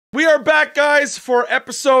We are back, guys, for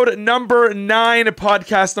episode number 9,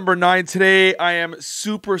 podcast number 9. Today, I am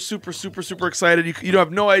super excited. You don't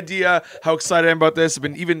have no idea how excited I am about this. I've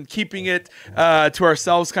been even keeping it to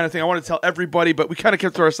ourselves kind of thing. I want to tell everybody, but we kind of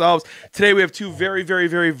kept it to ourselves. Today, we have two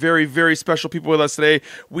very special people with us today.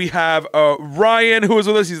 We have Ryan, who is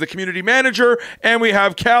with us. He's the community manager. And we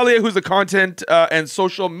have Kahlia, who's the content and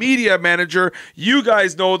social media manager. You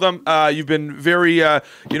guys know them. You've been very,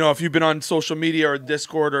 if you've been on social media or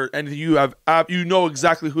Discord or and you know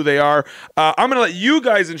exactly who they are. I'm gonna let you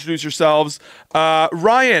guys introduce yourselves.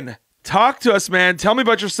 Ryan, talk to us, man. Tell me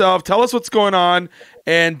about yourself. Tell us what's going on,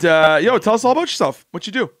 and tell us all about yourself. What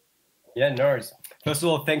you do. Yeah, no worries. First of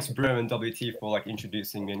all, thanks, Brim and WT, for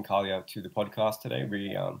introducing me and Kahlia to the podcast today.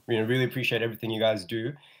 We really appreciate everything you guys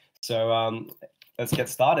do. So let's get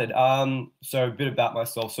started. So a bit about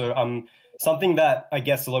myself. So something that I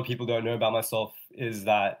guess a lot of people don't know about myself is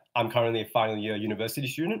that I'm currently a final year university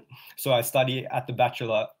student. So I study at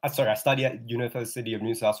I study at University of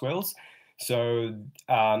New South Wales. So,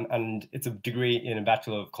 and it's a degree in a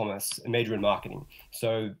Bachelor of Commerce, a major in marketing.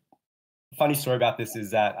 So funny story about this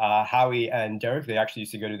is that Howie and Derek, they actually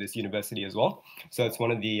used to go to this university as well. So it's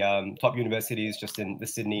one of the top universities just in the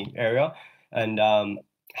Sydney area. And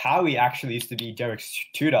Howie actually used to be Derek's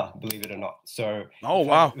tutor, believe it or not. So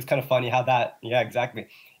it was kind of funny how that, yeah, exactly.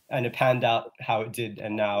 And it panned out how it did.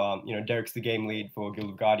 And now, Derek's the game lead for Guild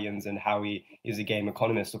of Guardians and Howie is a game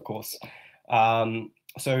economist, of course.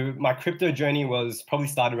 So my crypto journey was probably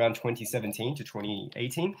started around 2017 to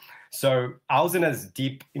 2018. So I wasn't as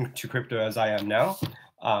deep into crypto as I am now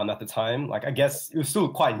at the time. I guess it was still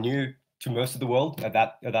quite new to most of the world at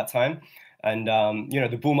that time. And,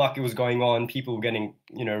 the bull market was going on, people were getting,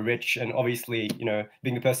 rich. And obviously,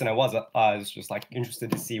 being the person I was just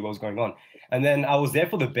interested to see what was going on. And then I was there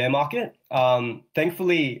for the bear market.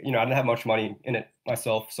 Thankfully, I didn't have much money in it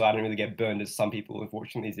myself, so I didn't really get burned as some people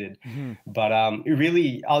unfortunately did. Mm-hmm. But I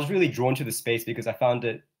was really drawn to the space because I found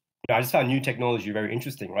it, I just found new technology very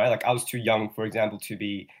interesting, right? I was too young, for example, to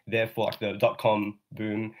be there for the .com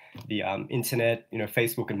boom, the internet,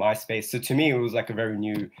 Facebook and MySpace. So to me, it was a very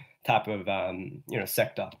new type of,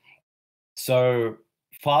 sector. So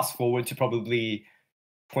fast forward to probably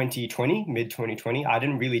 2020, mid 2020, I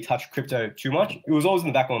didn't really touch crypto too much. It was always in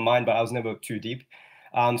the back of my mind, but I was never too deep.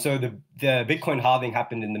 So the Bitcoin halving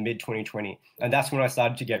happened in the mid 2020, and that's when I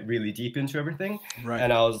started to get really deep into everything. Right.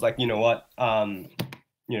 And I was like, you know what,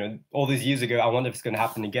 all these years ago, I wonder if it's going to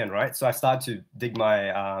happen again, right? So I started to dig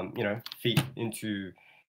my, feet into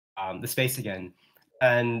the space again,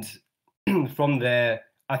 and from there,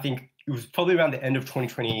 I think it was probably around the end of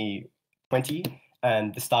 2020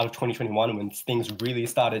 and the start of 2021 when things really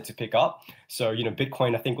started to pick up. So,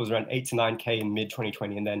 Bitcoin, I think, was around 8 to 9K in mid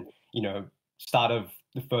 2020. And then, start of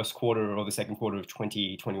the first quarter or the second quarter of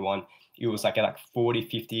 2021, it was at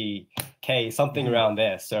 40, 50K, something around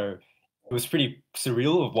there. So it was pretty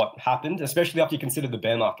surreal of what happened, especially after you consider the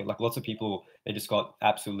bear market. Lots of people, they just got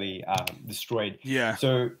absolutely destroyed. Yeah.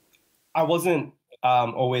 So I wasn't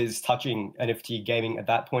always touching NFT gaming at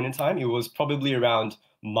that point in time. It was probably around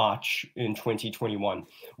March in 2021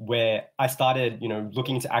 where I started,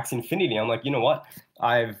 looking into Axie Infinity. I'm like, you know what?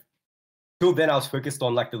 Till then I was focused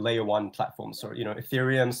on the layer 1 platforms. So,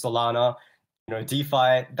 Ethereum, Solana,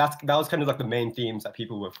 DeFi. That was kind of the main themes that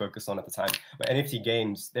people were focused on at the time. But NFT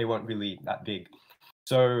games, they weren't really that big.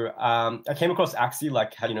 So I came across Axie,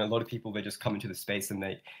 how, a lot of people, they just come into the space and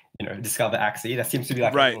they, discover Axie. That seems to be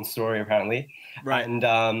everyone's story apparently. Right. And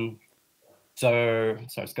so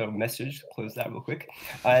I just got a message, close that real quick.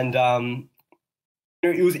 And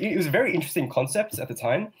it was a very interesting concept at the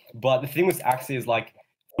time. But the thing with Axie is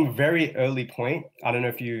from a very early point, I don't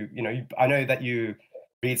know if I know that you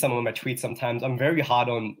read some of my tweets sometimes. I'm very hard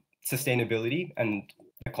on sustainability and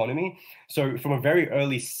economy. So from a very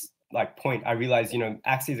early point, I realized,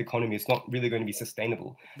 Axie's economy is not really going to be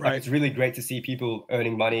sustainable. Right. It's really great to see people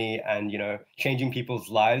earning money and, changing people's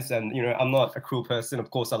lives. And, I'm not a cruel person.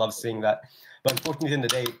 Of course, I love seeing that. But unfortunately, in the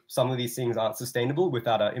day, some of these things aren't sustainable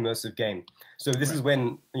without an immersive game. So this is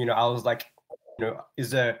when, I was like, is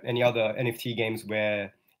there any other NFT games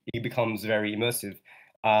where it becomes very immersive?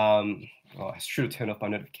 I should have turned off my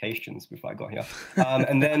notifications before I got here.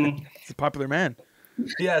 And then it's a popular man.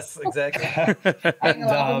 Yes, exactly.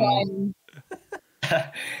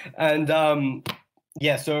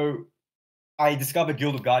 So I discovered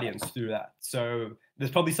Guild of Guardians through that. So there's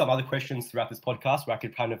probably some other questions throughout this podcast where I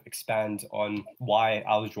could kind of expand on why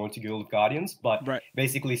I was drawn to Guild of Guardians. But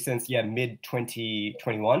basically since mid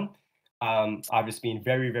 2021, I've just been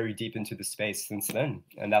very, very deep into the space since then.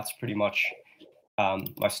 And that's pretty much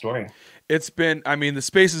my story. It's been, I mean, the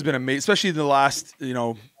space has been amazing, especially in the last,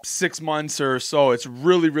 6 months or so. It's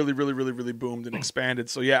really, really, really, really, really boomed and expanded.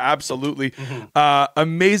 So yeah, absolutely.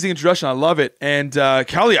 Amazing introduction. I love it. And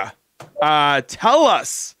Kahlia, tell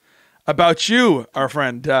us about you, our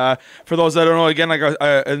friend. For those that don't know, again, like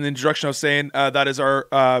in the introduction, I was saying that is our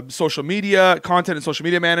social media content and social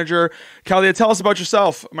media manager. Kahlia, tell us about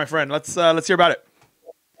yourself, my friend. Let's hear about it.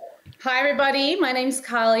 Hi, everybody. My name's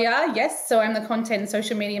Kahlia. Yes, so I'm the content and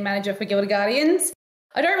social media manager for Gilded Guardians.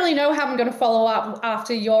 I don't really know how I'm going to follow up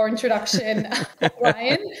after your introduction,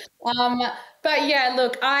 Ryan. But yeah,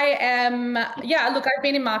 look, I've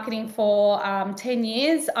been in marketing for 10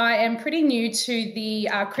 years. I am pretty new to the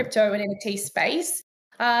crypto and NFT space.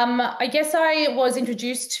 I guess I was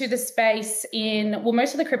introduced to the space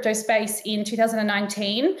most of the crypto space in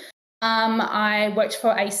 2019. I worked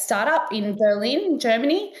for a startup in Berlin,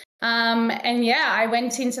 Germany. I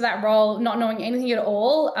went into that role not knowing anything at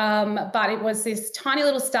all. But it was this tiny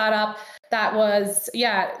little startup that was,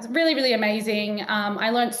 really, really amazing. I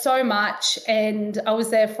learned so much, and I was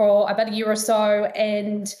there for about a year or so.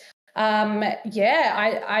 And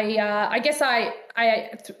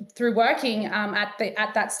through working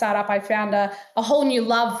at that startup, I found a whole new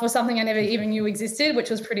love for something I never even knew existed, which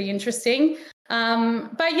was pretty interesting. I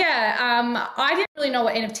didn't really know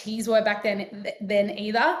what NFTs were back then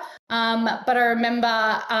either. But I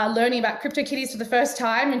remember learning about CryptoKitties for the first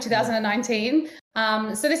time in 2019.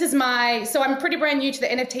 So I'm pretty brand new to the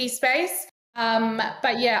NFT space.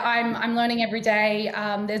 I'm learning every day.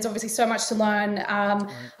 There's obviously so much to learn,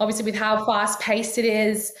 obviously with how fast paced it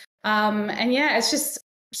is. It's just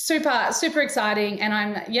super, super exciting. And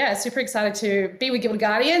I'm, super excited to be with Gilded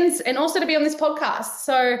Guardians and also to be on this podcast.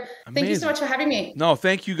 So thank you so much for having me. No,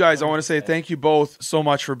 thank you guys. I want to say thank you both so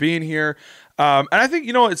much for being here. And I think,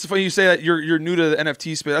 it's funny you say that you're new to the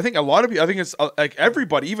NFT space. I think a lot of people, I think it's like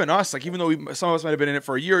everybody, even us, like even though some of us might have been in it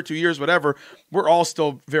for a year or 2 years, whatever, we're all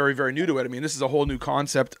still very, very new to it. I mean, this is a whole new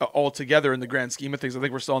concept altogether in the grand scheme of things. I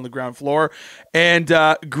think we're still on the ground floor. And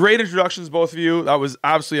great introductions, both of you. That was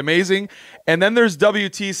absolutely amazing. And then there's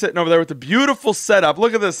WT sitting over there with the beautiful setup.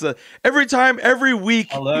 Look at this. Every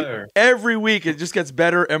week, it just gets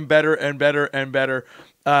better and better and better and better.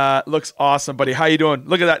 Looks awesome, buddy. How you doing?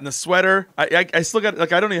 Look at that in the sweater. I still got,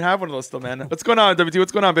 like, I don't even have one of those still, man. What's going on, WT?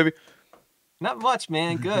 What's going on, baby? Not much,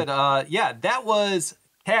 man. Good. That was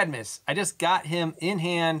Cadmus. I just got him in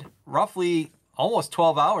hand roughly almost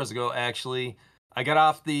 12 hours ago, actually. I got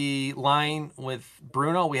off the line with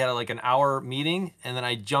Bruno. We had like an hour meeting, and then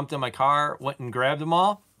I jumped in my car, went and grabbed them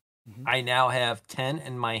all. I now have 10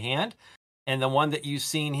 in my hand. And the one that you've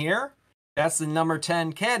seen here, that's the number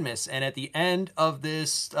 10 Cadmus. And at the end of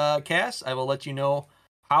this cast, I will let you know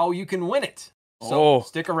how you can win it. So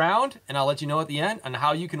stick around, and I'll let you know at the end on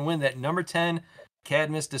how you can win that number 10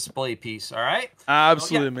 Cadmus display piece. All right?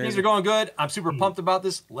 Absolutely amazing. Things are going good. I'm super pumped about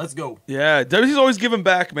this. Let's go. Yeah, WT's always giving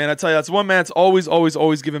back, man. I tell you, that's one man that's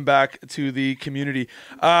always giving back to the community.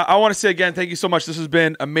 I want to say again, thank you so much. This has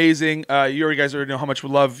been amazing. You guys already know how much we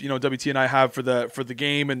love, WT and I have for the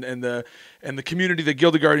game and the community, the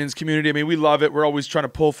Gilded Guardians community. I mean, we love it. We're always trying to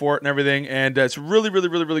pull for it and everything. And it's really, really,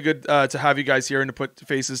 really, really good to have you guys here and to put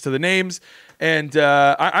faces to the names. And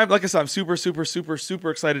I'm like I said, I'm super, super, super,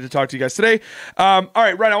 super excited to talk to you guys today. All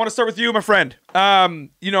right, Ryan, I want to start with you, my friend. I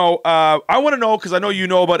want to know, because I know you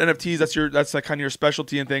know about NFTs. That's like kind of your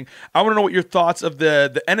specialty and thing. I want to know what your thoughts of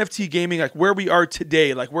the NFT gaming, like where we are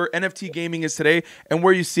today, like where NFT gaming is today, and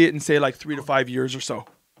where you see it in, say, like 3 to 5 years or so.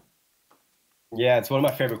 Yeah, it's one of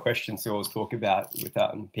my favorite questions to always talk about with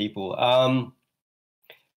people.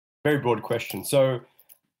 Very broad question. So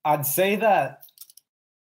I'd say that,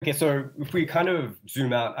 okay, so if we kind of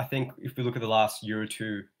zoom out, I think if we look at the last year or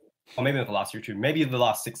two, or maybe not the last year or two, maybe the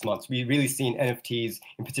last 6 months, we've really seen NFTs,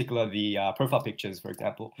 in particular the profile pictures, for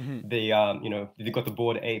example. They've got the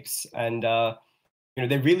bored apes, and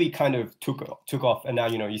they really kind of took off. And now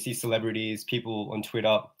you see celebrities, people on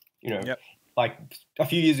Twitter, like a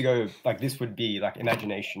few years ago, like this would be like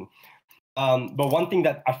imagination. But one thing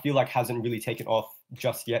that I feel like hasn't really taken off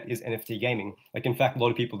just yet is NFT gaming. Like, in fact, a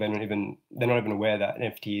lot of people they're not even aware that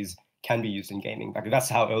NFTs can be used in gaming. Like, that's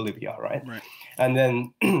how early we are, right? And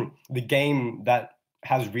then the game that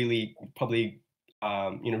has really probably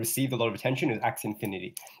received a lot of attention is Axie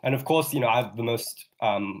Infinity. And of course, I have the most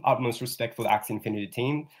utmost respect for the Axie Infinity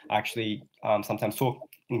team. I actually sometimes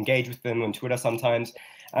engage with them on Twitter sometimes,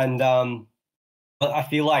 and but I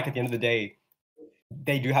feel like at the end of the day,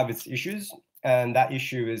 they do have its issues, and that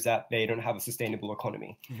issue is that they don't have a sustainable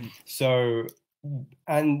economy. So,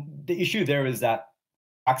 and the issue there is that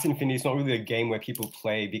Axie Infinity is not really a game where people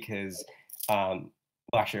play because,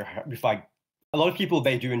 actually, if I a lot of people,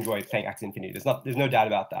 they do enjoy playing Axie Infinity. There's no doubt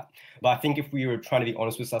about that. But I think if we were trying to be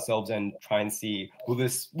honest with ourselves and try and see,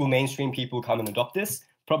 will mainstream people come and adopt this?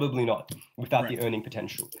 Probably not, without the earning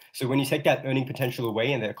potential. So when you take that earning potential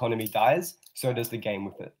away and the economy dies, so does the game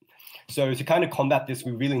with it. So to kind of combat this,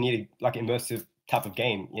 we really need a like immersive type of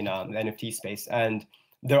game in the NFT space. And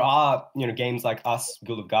there are, games like Us,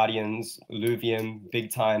 Guild of Guardians, Illuvium,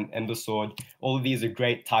 BigTIme, Ember Sword. All of these are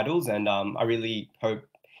great titles, and I really hope,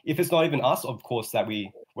 if it's not even Us, of course, that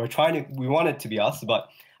we want it to be Us, but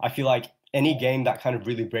I feel like any game that kind of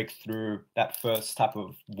really breaks through that first type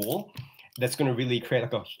of wall, that's going to really create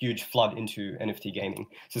like a huge flood into NFT gaming.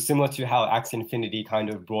 So similar to how Axie Infinity kind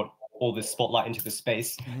of brought all this spotlight into the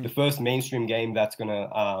space, the first mainstream game that's going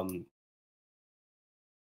to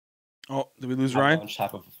oh, did we lose Ryan?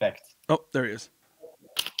 Type of effect. Oh, there he is.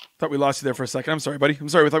 Thought we lost you there for a second. I'm sorry, buddy. I'm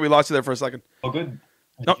sorry. We thought we lost you there for a second. Oh, good.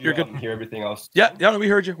 No, you're good. Hear everything else? Yeah, we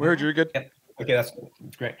heard you. We heard you. You're good. Yeah. Okay, that's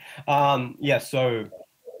great. So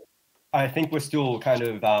I think we're still kind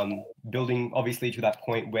of building, obviously, to that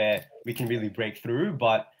point where we can really break through.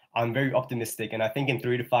 But I'm very optimistic, and I think in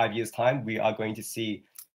 3 to 5 years' time, we are going to see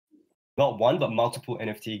not one but multiple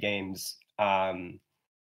NFT games,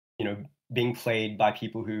 being played by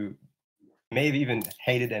people who may have even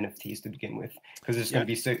hated NFTs to begin with, because it's going to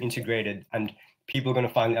be so integrated, and people are going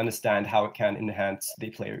to finally understand how it can enhance the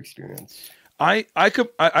player experience. I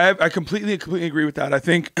completely agree with that. I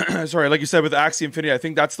think, sorry, like you said with Axie Infinity, I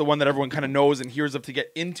think that's the one that everyone kind of knows and hears of to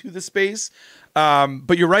get into the space.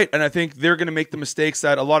 But you're right, and I think they're going to make the mistakes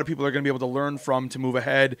that a lot of people are going to be able to learn from to move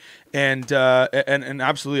ahead. And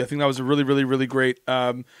absolutely, I think that was a really, really, really great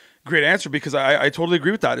answer, because I totally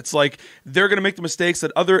agree with that. It's like they're going to make the mistakes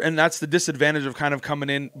and that's the disadvantage of kind of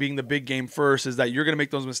coming in being the big game first, is that you're going to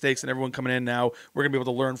make those mistakes, and everyone coming in now, we're going to be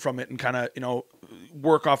able to learn from it and kind of,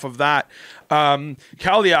 work off of that.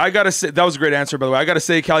 Kahlia, I got to say, that was a great answer, by the way. I got to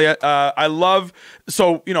say, Kahlia, I love,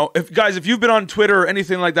 so, if you've been on Twitter or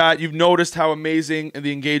anything like that, you've noticed how amazing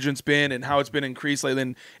the engagement's been and how it's been increased lately,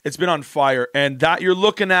 and it's been on fire. And that you're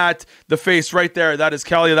looking at the face right there, that is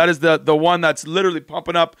Kahlia. That is the one that's literally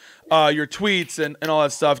pumping up your tweets and all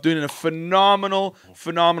that stuff, doing a phenomenal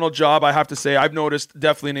job. I have to say, I've noticed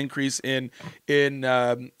definitely an increase in likes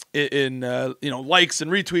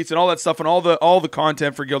and retweets and all that stuff, and all the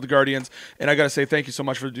content for Guild of Guardians. And I got to say thank you so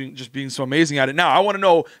much for being so amazing at it. Now I want to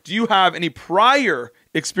know, do you have any prior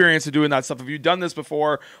experience of doing that stuff? Have you done this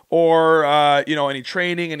before, or any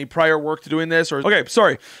training, any prior work to doing this? Or okay,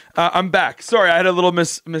 sorry, I'm back. Sorry, I had a little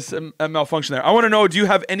malfunction there. I want to know, do you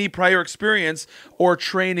have any prior experience or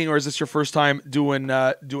training, or is this your first time doing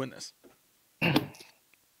this?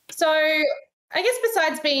 So I guess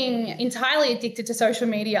besides being entirely addicted to social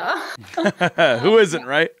media, who isn't,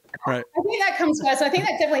 right? Right. I think that comes first. I think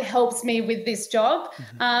that definitely helps me with this job.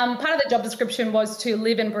 Part of the job description was to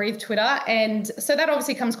live and breathe Twitter. And so that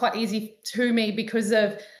obviously comes quite easy to me because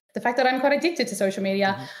of the fact that I'm quite addicted to social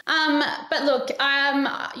media. But look,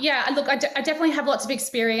 I definitely have lots of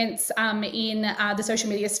experience in the social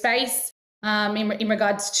media space. In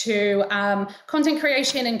regards to content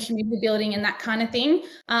creation and community building and that kind of thing.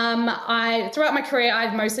 Throughout my career,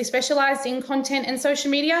 I've mostly specialized in content and social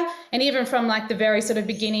media. And even from like the very sort of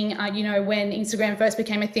beginning, when Instagram first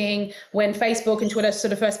became a thing, when Facebook and Twitter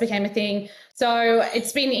sort of first became a thing. So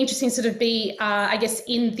it's been interesting to sort of be,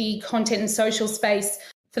 in the content and social space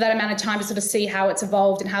for that amount of time to sort of see how it's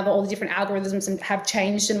evolved and how all the different algorithms have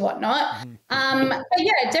changed and whatnot. But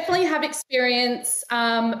yeah, definitely have experience. But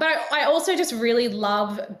I also just really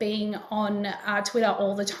love being on Twitter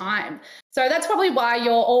all the time. So that's probably why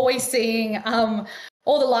you're always seeing all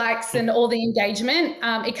the likes and all the engagement.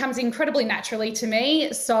 It comes incredibly naturally to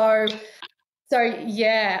me. So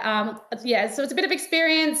yeah. So it's a bit of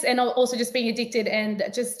experience, and also just being addicted and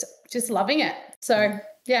just loving it. So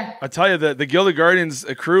yeah, I tell you, the Guild of Guardians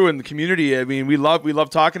crew and the community, I mean, we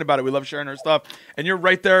love talking about it. We love sharing our stuff, and you're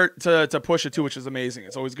right there to push it too, which is amazing.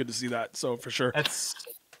 It's always good to see that. So for sure,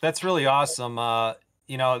 that's really awesome.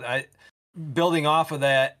 Building off of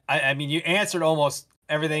that, I mean, you answered almost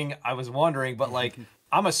everything I was wondering, but like,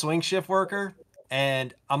 I'm a swing shift worker,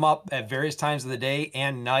 and I'm up at various times of the day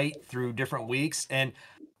and night through different weeks, and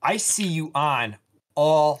I see you on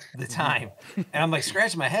all the time, and I'm like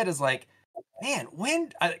scratching my head, is like, man,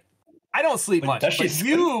 when I don't sleep much, but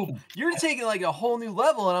you're taking like a whole new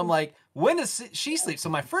level, and I'm like, when does she sleep? So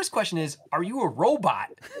my first question is, are you a robot?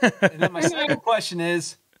 And then my second question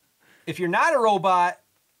is, if you're not a robot,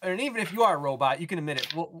 and even if you are a robot, you can admit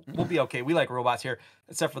it. We'll be okay. We like robots here,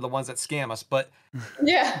 except for the ones that scam us. But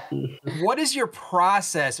yeah, what is your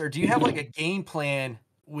process, or do you have like a game plan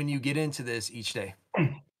when you get into this each day?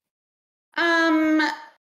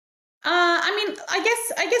 I mean,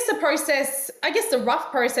 I guess the process, I guess the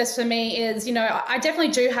rough process for me is, you know, I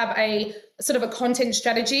definitely do have a sort of a content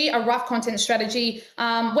strategy, a rough content strategy.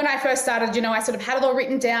 When I first started, you know, I sort of had it all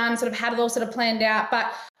written down, sort of had it all sort of planned out.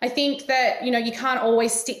 But I think that, you know, you can't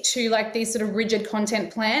always stick to like these sort of rigid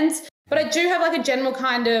content plans. But I do have like a general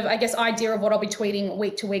kind of, I guess, idea of what I'll be tweeting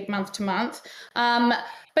week to week, month to month.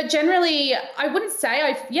 But generally, I wouldn't say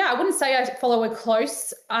I follow a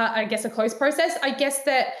close, I guess, a close process. I guess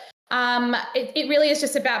that it really is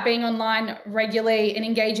just about being online regularly and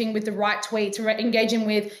engaging with the right tweets, engaging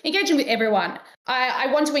with everyone. I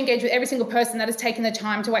want to engage with every single person that has taken the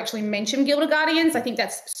time to actually mention Guild of Guardians. I think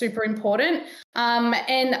that's super important.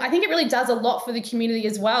 And I think it really does a lot for the community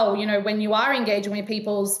as well. You know, when you are engaging with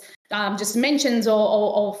people's just mentions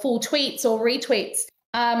or full tweets or retweets,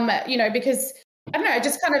 you know, because I don't know, it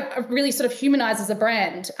just kind of really sort of humanizes a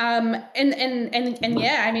brand. And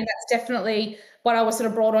yeah, I mean, that's definitely what I was sort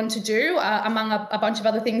of brought on to do, among a bunch of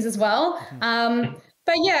other things as well.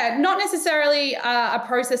 But yeah, not necessarily a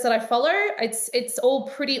process that I follow. It's all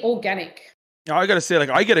pretty organic. Now, I gotta say,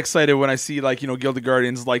 like, I get excited when I see, like, you know, Guild of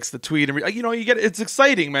Guardians likes the tweet, and you know, it's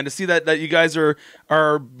exciting, man, to see that you guys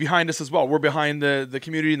are behind us as well. We're behind the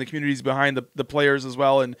community, and the community's behind the players as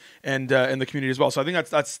well, and the community as well. So I think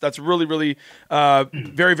that's really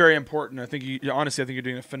very, very important. I think honestly, I think you're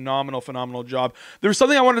doing a phenomenal job. There's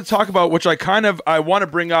something I wanted to talk about, which I want to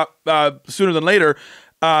bring up sooner than later.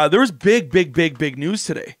 There was big news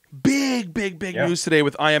today. Big news today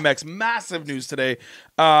with IMX. Massive news today.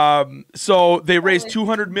 So they raised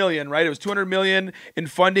 200 million, right? It was 200 million in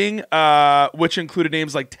funding, which included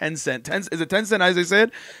names like Tencent. Is it Tencent, as I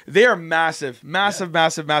said? They are massive. Massive.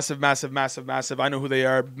 I know who they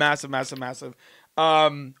are. Massive.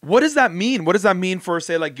 What does that mean? What does that mean for,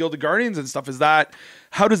 say, like Guild of Guardians and stuff?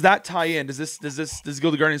 How does that tie in? Does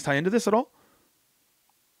Guild of Guardians tie into this at all?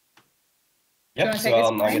 Yep.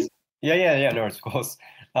 So I guess, yeah. No, of course.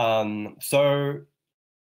 So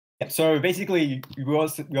basically, we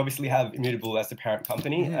obviously have Immutable as the parent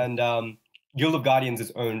company, and Guild of Guardians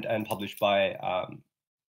is owned and published by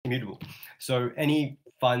Immutable. So any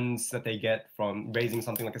funds that they get from raising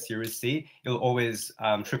something like a Series C, it'll always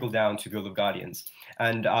trickle down to Guild of Guardians.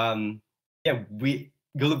 And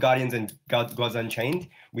Guild of Guardians and Gods Unchained,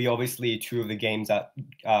 we obviously two of the games that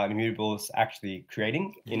Immutable is actually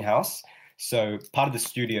creating in-house. So part of the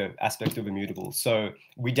studio aspect of Immutable. So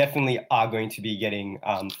we definitely are going to be getting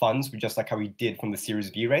funds, just like how we did from the Series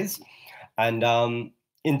B raise. And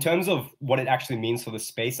in terms of what it actually means for the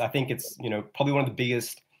space, I think it's, you know, probably one of the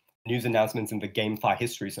biggest news announcements in the GameFi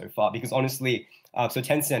history so far. Because honestly, so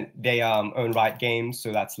Tencent, they own Riot Games,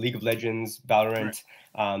 so that's League of Legends, Valorant,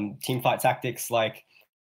 Teamfight Tactics, like,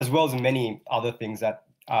 as well as many other things that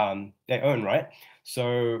they own, right?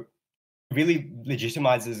 So really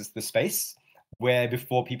legitimizes the space where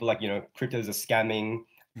before people like, you know, cryptos are scamming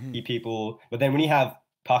people. But then when you have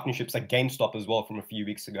partnerships like GameStop as well from a few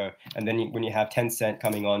weeks ago, and then when you have Tencent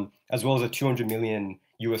coming on, as well as a $200 million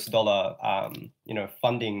you know,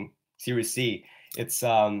 funding Series C, it's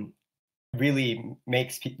really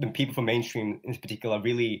makes people from mainstream in particular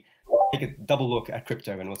really take a double look at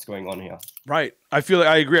crypto and what's going on here. Right. I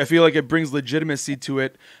agree. I feel like it brings legitimacy to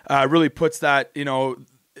it. Really puts that, you know,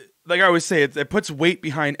 like I always say, it puts weight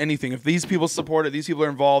behind anything. If these people support it, these people are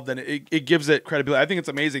involved, then it gives it credibility. I think it's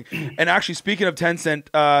amazing. And actually, speaking of Tencent,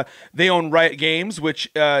 they own Riot Games,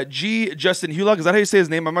 which Justin Hulock, is that how you say his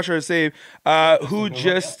name? I'm not sure how to say. Who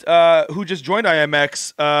just joined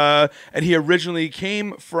IMX, and he originally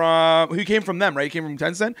came from them, right? He came from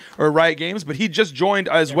Tencent or Riot Games, but he just joined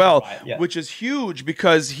as well, which is huge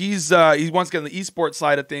because he wants to get on the esports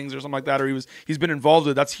side of things or something like that, or he's been involved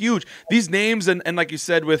with. That's huge. These names and like you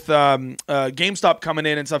said with GameStop coming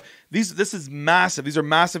in and stuff. This is massive. These are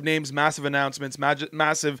massive names, massive announcements,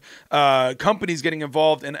 massive companies getting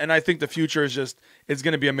involved, and I think the future is it's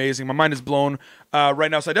going to be amazing. My mind is blown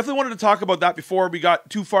right now. So I definitely wanted to talk about that before we got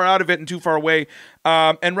too far out of it and too far away.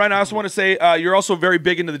 And right now, I also want to say you're also very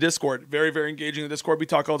big into the Discord, very, very engaging in the Discord. We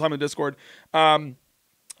talk all the time in the Discord.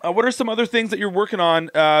 What are some other things that you're working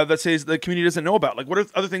on that says the community doesn't know about? Like, what are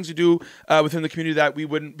other things you do within the community that we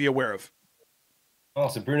wouldn't be aware of? Oh,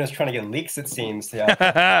 so Bruno's trying to get leaks, it seems.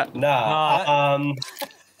 Yeah. Nah.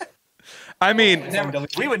 I mean,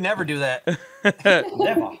 we would never do that.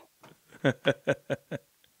 Never. No,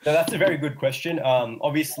 that's a very good question.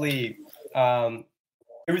 Obviously,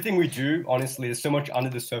 everything we do, honestly, there's so much under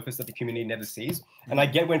the surface that the community never sees. And I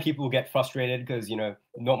get when people get frustrated because, you know,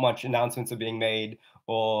 not much announcements are being made,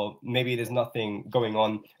 or maybe there's nothing going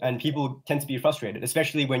on, and people tend to be frustrated,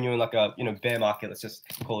 especially when you're in like a bear market, let's just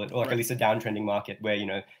call it, or like at least a downtrending market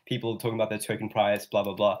where people talking about their token price, blah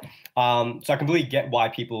blah blah. So I completely get why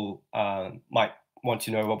people might want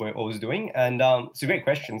to know what we're always doing, and it's a great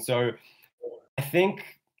question. So I think,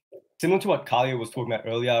 similar to what Kahlia was talking about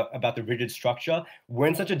earlier about the rigid structure, we're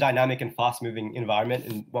in such a dynamic and fast-moving environment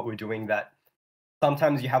in what we're doing that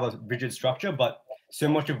sometimes you have a rigid structure, but so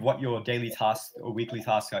much of what your daily tasks or weekly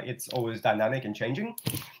tasks are, it's always dynamic and changing.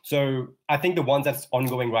 So I think the ones that's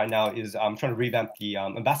ongoing right now is trying to revamp the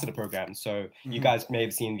ambassador program. So you guys may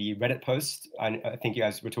have seen the Reddit post. I think you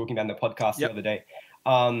guys were talking about in the podcast the other day.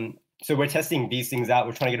 So we're testing these things out.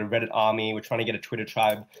 We're trying to get a Reddit army. We're trying to get a Twitter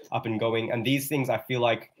tribe up and going. And these things, I feel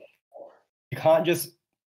like I can't just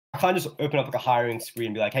open up like a hiring screen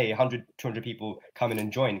and be like, hey, 100, 200 people come in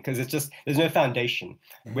and join, because it's just, there's no foundation.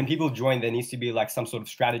 When people join, there needs to be like some sort of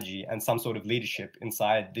strategy and some sort of leadership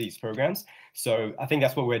inside these programs. So I think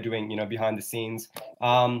that's what we're doing, behind the scenes.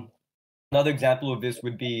 Another example of this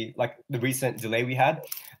would be like the recent delay we had.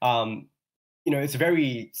 It's a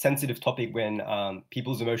very sensitive topic when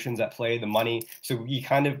people's emotions at play, the money. So we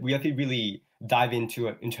have to really dive into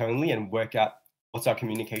it internally and work out what's our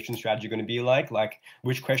communication strategy going to be like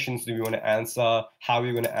which questions do we want to answer, how are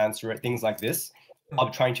we going to answer it, things like this.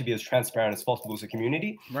 I'm trying to be as transparent as possible as a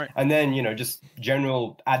community. Right. And then, just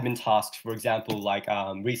general admin tasks, for example, like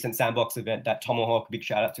recent Sandbox event that Tomahawk, big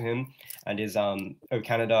shout out to him and his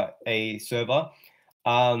Canada A server.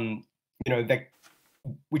 When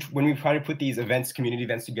we try to put these community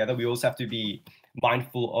events together, we also have to be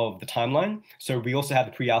mindful of the timeline. So we also had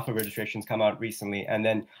the pre-alpha registrations come out recently, and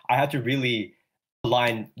then I had to really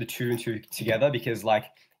align the two and two together, because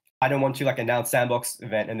I don't want to announce Sandbox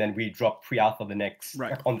event and then we drop pre-alpha the next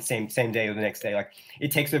on the same day or the next day.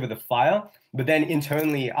 It takes over the fire, but then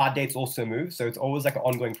internally our dates also move, so it's always an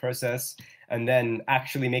ongoing process. And then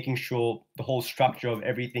actually making sure the whole structure of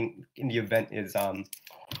everything in the event is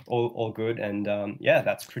all good. And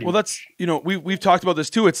that's pretty much. That's we've talked about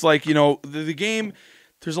this too. It's the game.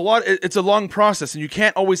 There's a lot. It's a long process, and you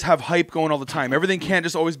can't always have hype going all the time. Everything can't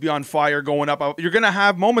just always be on fire going up. You're gonna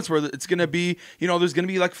have moments where it's gonna be, there's gonna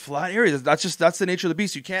be flat areas. That's the nature of the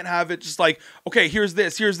beast. You can't have it just okay, here's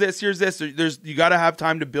this. You gotta have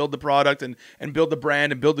time to build the product and build the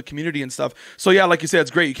brand and build the community and stuff. So yeah, like you said,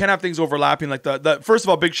 it's great. You can't have things overlapping. The first of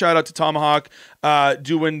all, big shout out to Tomahawk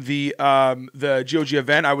doing the GOG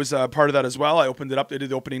event. I was part of that as well. I opened it up. They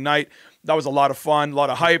did the opening night. That was a lot of fun, a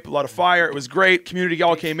lot of hype, a lot of fire. It was great. Community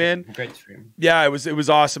all came in. Great stream. Yeah, it was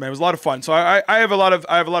awesome. It was a lot of fun. So I have a lot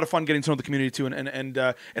of fun getting to know the community too. And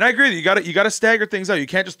I agree with you. You gotta stagger things out. You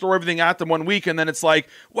can't just throw everything at them one week and then it's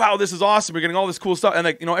wow, this is awesome. We're getting all this cool stuff and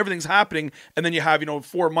everything's happening, and then you have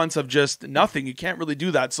 4 months of just nothing. You can't really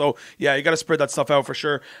do that. So yeah, you gotta spread that stuff out for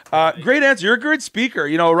sure. Great answer. You're a great speaker.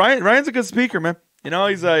 Ryan's a good speaker, man.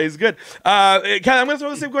 He's good. Kat, I'm going to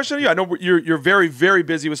throw the same question to you. I know you're very, very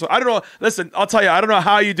busy with. So I don't know. Listen, I'll tell you, I don't know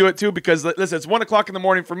how you do it too, because listen, it's 1 o'clock in the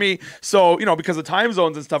morning for me. So because of time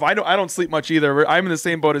zones and stuff, I don't sleep much either. I'm in the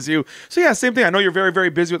same boat as you. So yeah, same thing. I know you're very,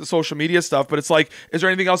 very busy with the social media stuff, but it's is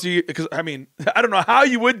there anything else because I don't know how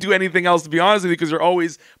you would do anything else, to be honest with you, because you're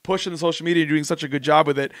always pushing the social media and doing such a good job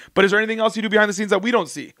with it. But is there anything else you do behind the scenes that we don't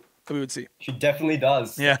see, that we would see? She definitely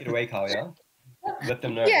does. Yeah. Take it away, Kahlia. Let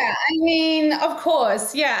them know. Yeah, of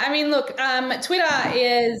course. Yeah, look, Twitter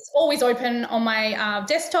is always open on my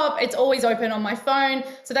desktop. It's always open on my phone.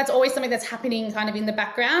 So that's always something that's happening kind of in the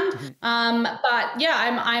background. But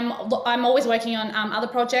yeah, I'm always working on other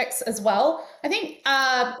projects as well. I think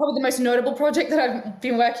probably the most notable project that I've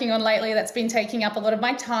been working on lately that's been taking up a lot of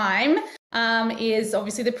my time is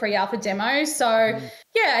obviously the pre-alpha demo. So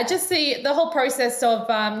yeah, just the whole process of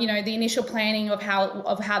the initial planning of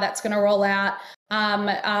how that's going to roll out,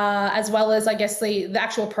 as well as I guess the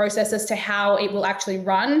actual process as to how it will actually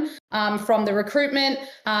run, from the recruitment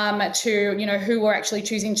to who we're actually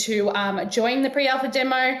choosing to join the pre-alpha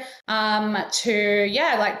demo, to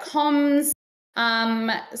comms.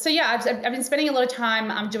 So yeah, I've been spending a lot of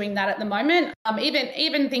time doing that at the moment.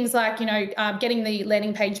 Even things like getting the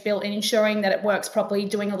landing page built and ensuring that it works properly,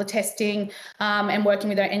 doing all the testing, and working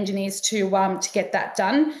with our engineers to get that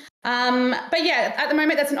done. But yeah, at the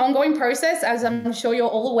moment that's an ongoing process, as I'm sure you're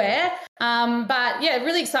all aware. But yeah,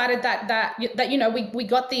 really excited that we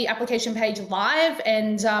got the application page live,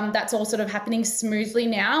 and that's all sort of happening smoothly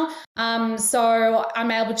now. So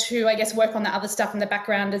I'm able to, I guess, work on the other stuff in the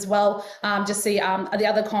background as well. Just see the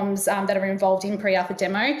other comms that are involved in pre-alpha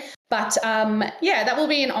demo. But yeah, that will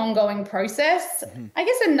be an ongoing process. I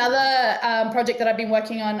guess another project that I've been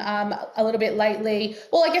working on a little bit lately,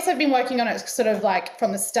 well, I guess I've been working on it sort of like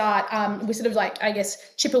from the start. We sort of like, I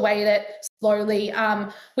guess, chip away at it slowly.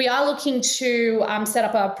 We are looking to set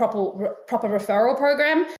up a proper referral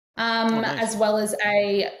program. Nice. As well as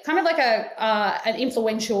a kind of like an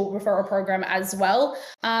influential referral program as well.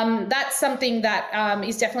 That's something that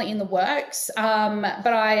is definitely in the works,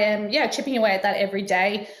 but I am, chipping away at that every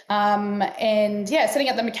day, and setting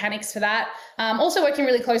up the mechanics for that. Also working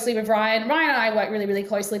really closely with Ryan. Ryan and I work really, really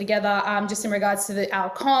closely together, just in regards to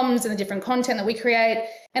our comms and the different content that we create.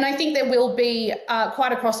 And I think there will be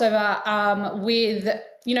quite a crossover with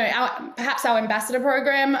perhaps our ambassador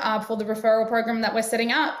program for the referral program that we're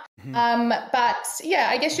setting up. But yeah,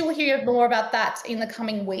 I guess you'll hear more about that in the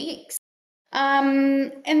coming weeks.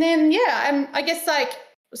 And then, I guess like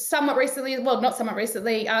somewhat recently, well, not somewhat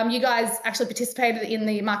recently, you guys actually participated in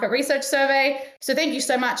the market research survey. So thank you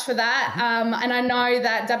so much for that. And I know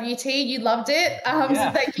that WT, you loved it.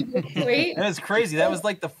 So thank you for the tweet. That was crazy. That was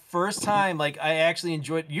like the first time like I actually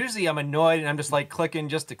enjoyed. Usually I'm annoyed and I'm just like clicking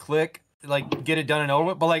just to click, like get it done and over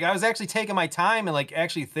with. But like I was actually taking my time and like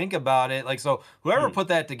actually think about it. Like, so whoever put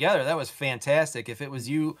that together, that was fantastic. If it was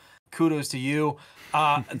you, kudos to you.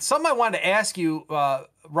 Something I wanted to ask you,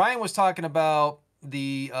 Ryan was talking about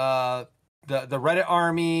the Reddit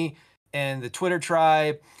army and the Twitter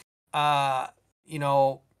tribe. I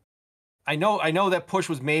know that push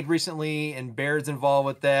was made recently and Baird's involved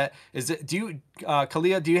with that.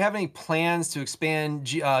 Kahlia, do you have any plans to expand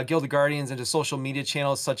Guild of Guardians into social media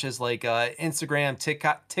channels such as like Instagram,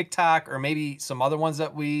 TikTok, or maybe some other ones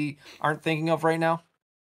that we aren't thinking of right now?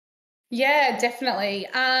 Yeah, definitely.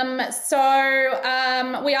 So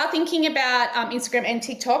we are thinking about Instagram and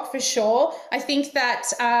TikTok for sure. I think that,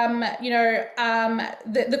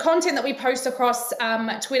 the content that we post across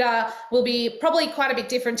Twitter will be probably quite a bit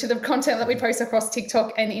different to the content that we post across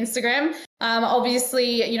TikTok and Instagram.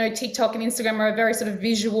 Obviously, TikTok and Instagram are very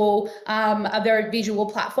visual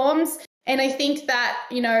platforms. And I think that,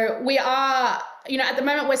 we are, at the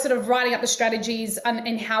moment we're sort of writing up the strategies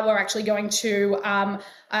and how we're actually going to,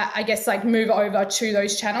 move over to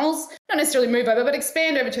those channels. Not necessarily move over, but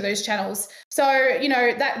expand over to those channels. So,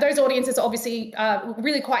 that those audiences are obviously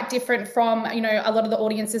really quite different from, a lot of the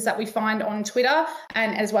audiences that we find on Twitter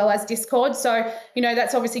and as well as Discord. So,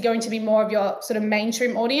 that's obviously going to be more of your sort of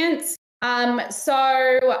mainstream audience.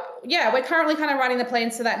 So yeah, we're currently kind of writing the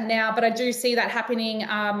plans for that now, but I do see that happening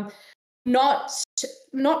not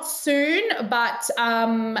soon, but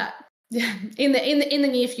in the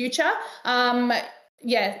near future.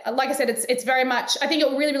 Like I said, it's very much, I think it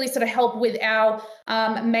will really, really sort of help with our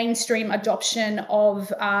mainstream adoption of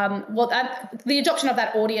the adoption of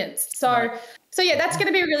that audience. So yeah, that's going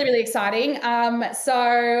to be really, really exciting. My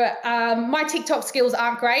TikTok skills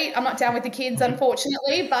aren't great. I'm not down with the kids,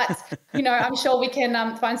 unfortunately, but I'm sure we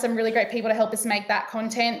can find some really great people to help us make that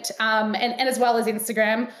content, and as well as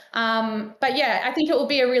Instagram. But yeah, I think it will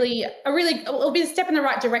be it will be a step in the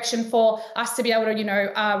right direction for us to be able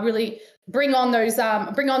to really bring on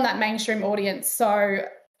that mainstream audience. So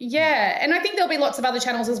yeah, and I think there'll be lots of other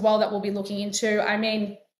channels as well that we'll be looking into. I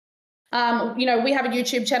mean, we have a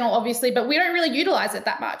YouTube channel, obviously, but we don't really utilize it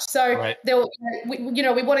that much. So right.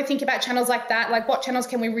 We want to think about channels like that, like what channels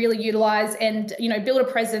can we really utilize and, build a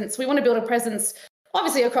presence. We want to build a presence,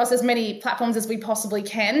 obviously, across as many platforms as we possibly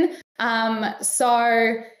can.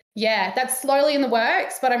 So yeah, that's slowly in the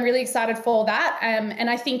works, but I'm really excited for that. And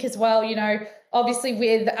I think as well, obviously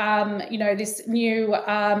with, this new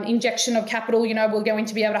injection of capital, we're going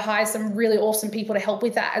to be able to hire some really awesome people to help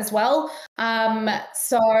with that as well.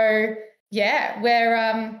 So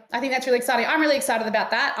yeah, I think that's really exciting. I'm really excited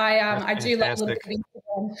about that. I do love a little bit of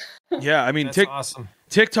Instagram. Yeah, I mean, awesome.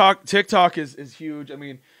 TikTok is huge. I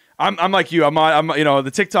mean, I'm like you. I'm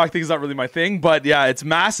the TikTok thing is not really my thing, but yeah, it's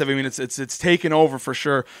massive. I mean, it's taken over for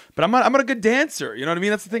sure. But I'm not a good dancer. You know what I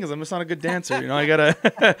mean? That's the thing, is I'm just not a good dancer. I gotta,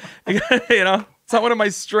 it's not one of my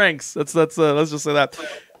strengths. Let's just say that.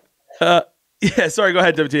 Yeah, sorry. Go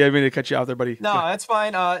ahead, WT. I didn't mean to cut you off there, buddy. No, that's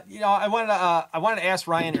fine. I wanted to ask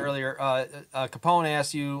Ryan earlier. Capone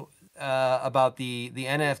asked you about the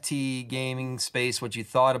NFT gaming space, what you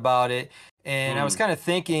thought about it, and I was kind of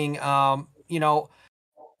thinking,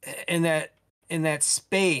 in that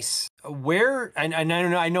space, where, and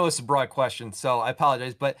I know it's a broad question, so I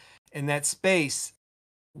apologize, but in that space,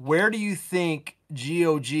 where do you think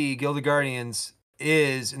GOG, Guild of Guardians,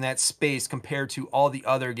 is in that space compared to all the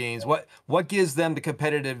other games? What gives them the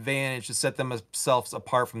competitive advantage to set themselves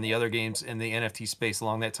apart from the other games in the NFT space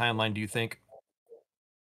along that timeline, do you think?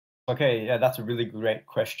 Okay, yeah, that's a really great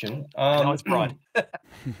question. No, it's broad.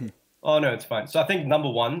 Oh, no, it's fine. So I think number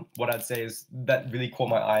one, what I'd say is that really caught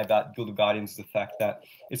my eye about Guild of Guardians is the fact that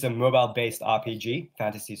it's a mobile-based RPG,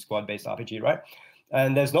 fantasy squad-based RPG, right?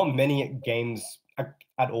 And there's not many games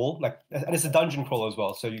at all, like, and it's a dungeon crawler as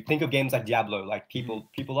well. So you think of games like Diablo, like people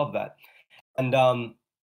love that. And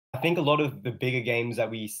I think a lot of the bigger games that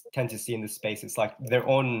we tend to see in this space, it's like they're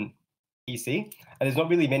on PC, and there's not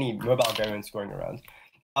really many mobile variants going around.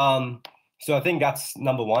 So I think that's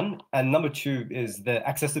number one. And number two is the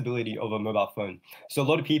accessibility of a mobile phone. So a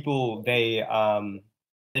lot of people, they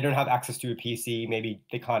don't have access to a PC. Maybe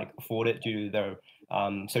they can't afford it due to their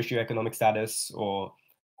socioeconomic status, or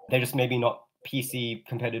they're just maybe not PC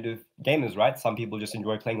competitive gamers, right? Some people just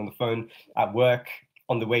enjoy playing on the phone at work,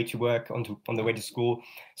 on the way to work, on the way to school.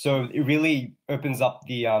 So it really opens up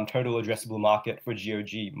the total addressable market for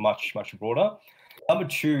GOG much, much broader. Number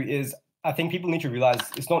two is, I think people need to realize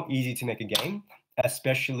it's not easy to make a game,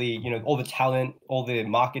 especially, you know, all the talent, all the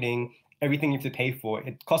marketing, everything you have to pay for.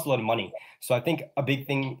 It costs a lot of money. So I think a big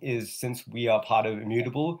thing is, since we are part of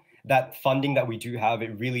Immutable, that funding that we do have,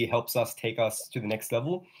 it really helps us take us to the next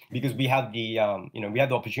level, because we have the, we have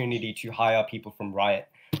the opportunity to hire people from Riot.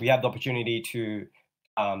 We have the opportunity to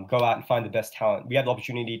go out and find the best talent. We have the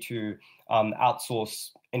opportunity to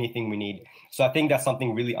outsource anything we need. So I think that's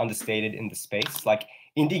something really understated in the space. Like,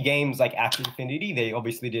 indie games like Axie Infinity, they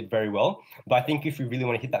obviously did very well. But I think if you really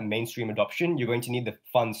want to hit that mainstream adoption, you're going to need the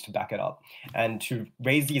funds to back it up. And to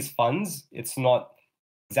raise these funds, it's not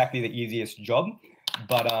exactly the easiest job.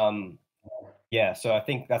 But yeah, so I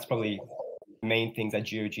think that's probably the main things that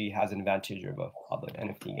GOG has an advantage over other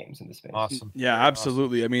NFT games in the space. Awesome. Yeah,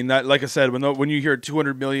 absolutely. Awesome. I mean, that, like I said, when you hear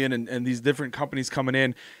 200 million and these different companies coming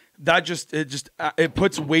in, that it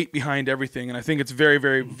puts weight behind everything, and I think it's very,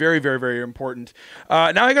 very, very, very, very important.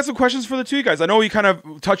 Now I got some questions for the two of you guys. I know we kind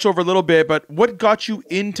of touched over a little bit, but what got you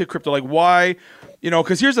into crypto? Like, why? You know,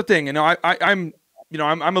 because here's the thing. You know,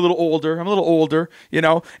 I'm a little older, you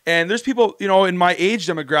know, and there's people, you know, in my age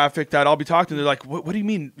demographic that I'll be talking to. They're like, what do you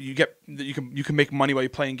mean you can make money while you're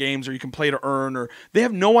playing games, or you can play to earn, or they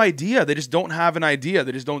have no idea. They just don't have an idea.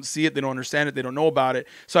 They just don't see it. They don't understand it. They don't know about it.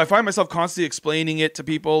 So I find myself constantly explaining it to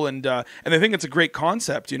people, and they think it's a great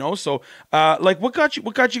concept, you know? So like, what got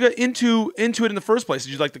you into it in the first place?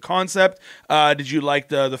 Did you like the concept? Did you like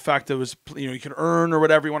the fact that it was, you know, you can earn, or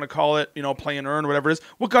whatever you want to call it, you know, play and earn, whatever it is?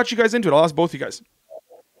 What got you guys into it? I'll ask both of you guys.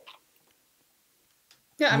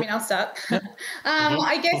 Yeah, I mean, I'll start.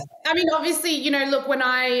 I guess, I mean, obviously, you know, look, when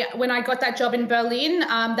I got that job in Berlin,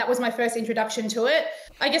 that was my first introduction to it.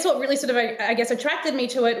 I guess what really sort of, I guess, attracted me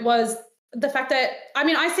to it was the fact that, I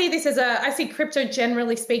mean, I see crypto,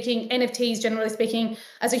 generally speaking, NFTs generally speaking,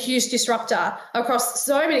 as a huge disruptor across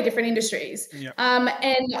so many different industries. Yeah.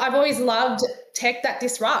 And I've always loved tech that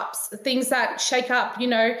disrupts, things that shake up, you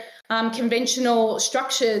know, conventional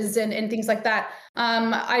structures and things like that.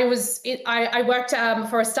 I worked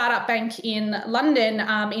for a startup bank in London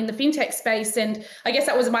in the fintech space, and I guess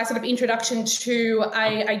that was my sort of introduction to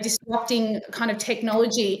a disrupting kind of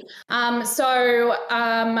technology. So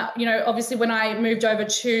you know, obviously when I moved over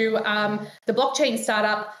to the blockchain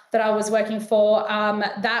startup that I was working for,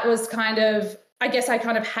 that was kind of, I guess I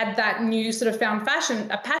kind of had that new sort of found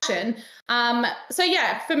passion. So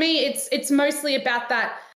yeah, for me, it's mostly about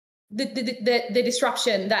that. The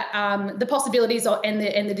disruption that the possibilities and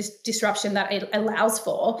the disruption that it allows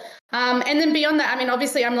for, and then beyond that, I mean,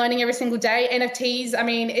 obviously I'm learning every single day. NFTs, I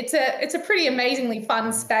mean, it's a pretty amazingly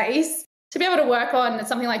fun space to be able to work on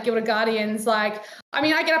something like Guild of Guardians. Like, I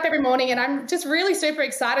mean, I get up every morning and I'm just really super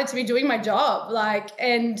excited to be doing my job. Like,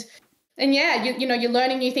 and yeah, you know, you're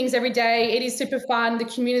learning new things every day. It is super fun. The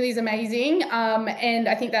community is amazing, and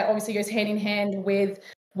I think that obviously goes hand in hand with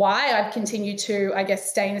why I've continued to, I guess,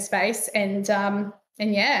 stay in the space and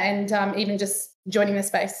even just joining the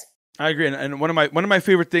space. I agree, and one of my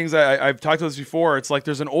favorite things, I've talked about this before. It's like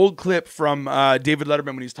there's an old clip from David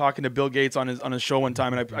Letterman when he's talking to Bill Gates on his show one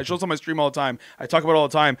time, and I show this on my stream all the time. I talk about it all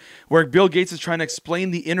the time, where Bill Gates is trying to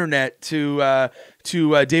explain the internet to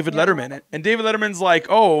David Letterman, and David Letterman's like,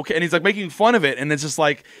 oh, okay, and he's like making fun of it, and it's just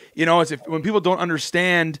like, you know, it's when people don't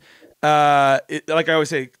understand. Like I always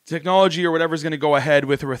say, technology or whatever is going to go ahead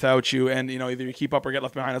with or without you, and you know, either you keep up or get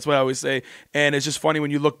left behind. That's what I always say. And it's just funny when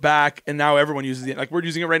you look back, and now everyone uses it. Like we're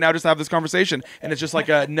using it right now just to have this conversation, and it's just like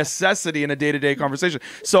a necessity in a day-to-day conversation.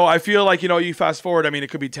 So I feel like, you know, you fast forward, I mean, it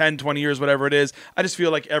could be 10, 20 years, whatever it is. I just feel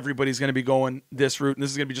like everybody's going to be going this route, and this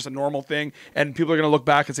is going to be just a normal thing, and people are going to look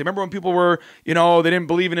back and say, remember when people were, you know, they didn't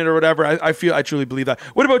believe in it or whatever. I truly believe that.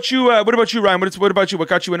 What about you? What about you, Ryan? What about you? What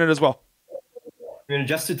got you in it as well? I mean,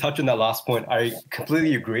 just to touch on that last point, I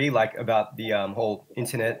completely agree, like, about the whole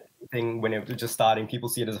internet thing when it was just starting. People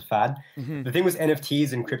see it as a fad. The thing with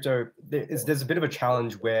NFTs and crypto, there's a bit of a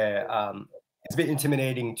challenge where it's a bit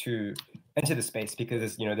intimidating to enter the space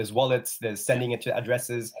because there's wallets, there's sending it to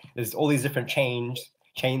addresses, there's all these different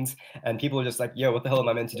chains, and people are just like, yo, what the hell am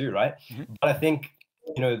I meant to do, right? But I think,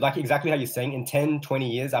 like exactly how you're saying, in 10, 20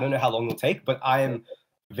 years, I don't know how long it'll take, but I am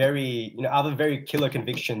I have a very killer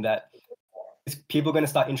conviction that people are going to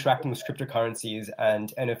start interacting with cryptocurrencies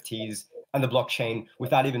and NFTs and the blockchain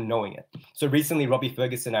without even knowing it. So recently, Robbie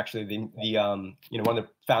Ferguson, actually, the one of the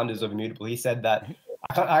founders of Immutable, he said that,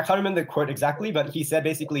 I can't remember the quote exactly, but he said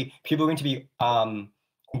basically people are going to be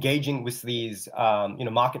engaging with these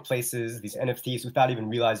marketplaces, these NFTs, without even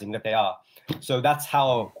realizing that they are. So that's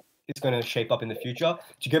how it's going to shape up in the future.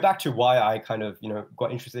 To go back to why I kind of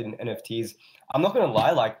got interested in NFTs, I'm not going to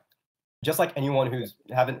lie, like just like anyone who's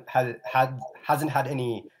hasn't had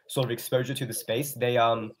any sort of exposure to the space,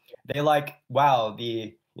 they're like, wow,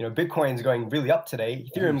 the Bitcoin's going really up today,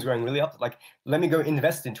 Ethereum's going really up, like let me go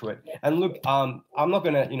invest into it. And look, I'm not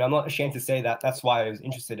gonna, I'm not ashamed to say that that's why I was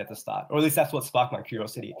interested at the start, or at least that's what sparked my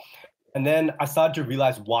curiosity. And then I started to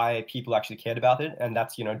realize why people actually cared about it, and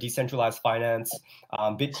that's decentralized finance,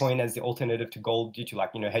 Bitcoin as the alternative to gold due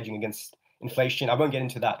to hedging against inflation. I won't get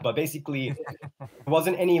into that, but basically there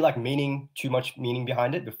wasn't any too much meaning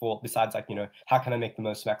behind it besides how can I make the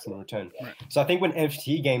most maximum return. Right. So I think when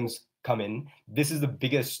NFT games come in, this is the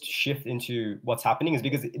biggest shift into what's happening, is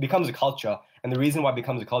because it becomes a culture. And the reason why it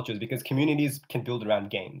becomes a culture is because communities can build around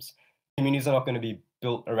games. Communities are not going to be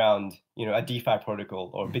built around a DeFi protocol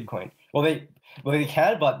or Bitcoin. Well, they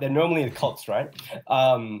can, but they're normally the cults, right?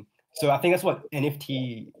 So I think that's what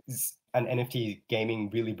NFTs and NFT gaming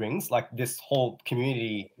really brings, like this whole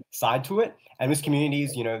community side to it. And with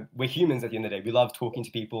communities, we're humans at the end of the day. We love talking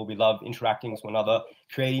to people. We love interacting with one another,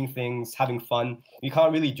 creating things, having fun. You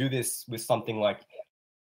can't really do this with something like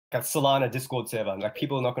a Solana Discord server. Like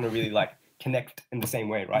people are not going to really connect in the same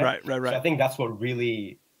way, right? Right. So I think that's what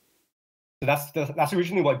really, that's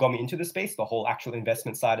originally what got me into the space, the whole actual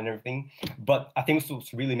investment side and everything. But I think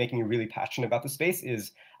what's really making me really passionate about the space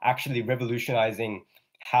is actually revolutionizing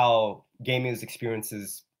how gamers'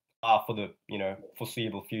 experiences are for the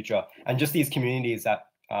foreseeable future, and just these communities that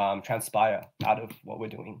transpire out of what we're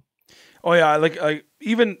doing. Oh yeah, like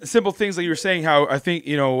even simple things like you were saying, how I think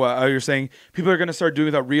how you're saying people are going to start doing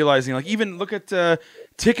without realizing. Like even look at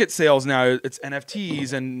ticket sales now; it's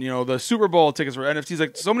NFTs, and the Super Bowl tickets were NFTs.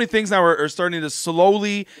 Like so many things now are starting to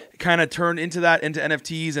slowly kind of turn into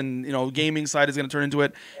NFTs, and gaming side is going to turn into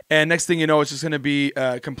it. And next thing you know, it's just going to be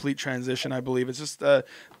a complete transition. I believe it's just.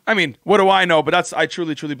 I mean, what do I know? But I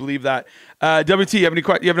truly believe that. WT, you have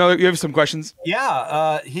any? You have some questions?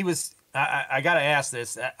 Yeah, he was. I got to ask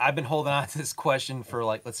this. I've been holding on to this question for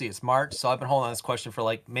let's see, it's March. So I've been holding on to this question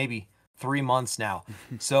for maybe 3 months now.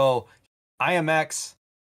 So IMX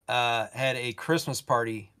had a Christmas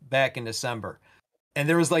party back in December, and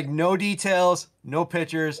there was no details, no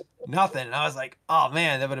pictures, nothing. And I was like, oh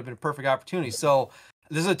man, that would have been a perfect opportunity. So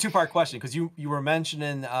this is a two-part question, because you were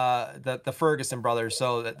mentioning the Ferguson brothers.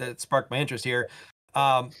 So that sparked my interest here.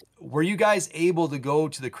 Were you guys able to go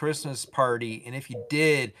to the Christmas party? And if you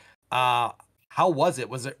did, how was it?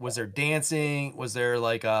 Was there dancing? Was there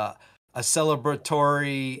a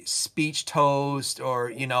celebratory speech toast, or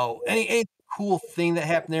any cool thing that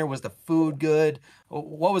happened there? Was the food good?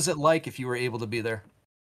 What was it like if you were able to be there?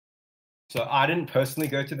 So I didn't personally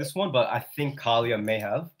go to this one, but I think Kahlia may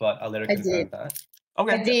have, but I'll let her confirm that.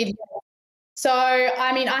 Okay. I did. So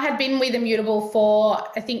I mean, I had been with Immutable for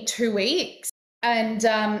I think 2 weeks, and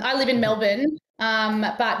I live in Melbourne.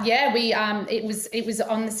 But yeah, it was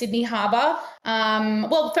on the Sydney Harbour.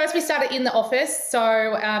 Well, first we started in the office.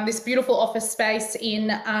 So this beautiful office space in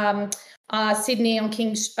Sydney on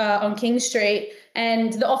King Street,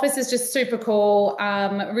 and the office is just super cool.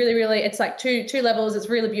 Really, it's like two levels. It's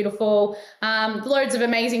really beautiful. Loads of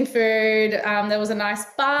amazing food. There was a nice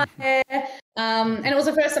bar there. And it was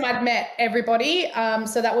the first time I'd met everybody.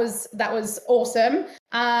 So that was awesome.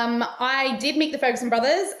 I did meet the Ferguson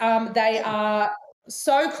brothers. They are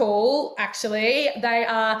so cool, actually. They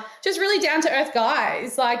are just really down to earth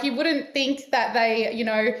guys. Like you wouldn't think that they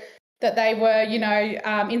were,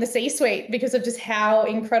 in the C-suite because of just how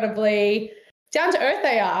incredibly down to earth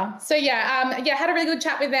they are. So yeah, had a really good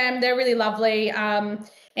chat with them. They're really lovely. But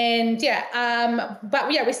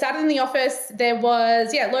yeah, we started in the office. There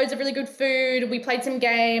was, loads of really good food. We played some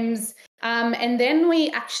games. And then we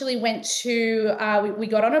actually went to, we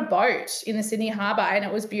got on a boat in the Sydney Harbour, and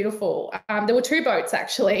it was beautiful. There were 2 boats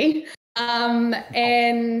actually.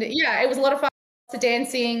 And yeah, it was a lot of fun, lots of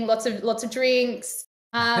dancing, lots of drinks,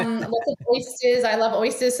 lots of oysters. I love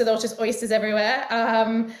oysters. So there was just oysters everywhere.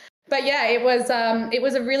 But yeah, it was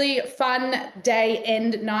a really fun day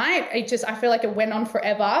and night. I feel like it went on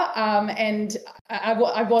forever. And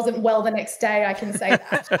I wasn't well the next day, I can say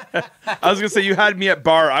that. I was gonna say you had me at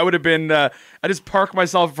bar. I would have been. I just park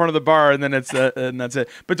myself in front of the bar and then and that's it.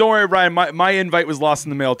 But don't worry, Brian. My invite was lost in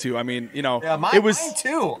the mail too. I mean, Yeah, it was mine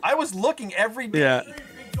too. I was looking every day. Yeah.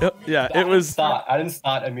 Yeah, it was. I didn't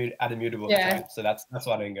start at Immutable, time, so that's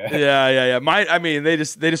why I didn't go. Yeah. I mean, they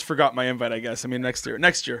just forgot my invite, I guess. I mean, next year,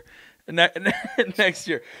 next year.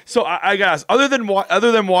 So I guess other than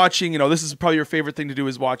watching, this is probably your favorite thing to do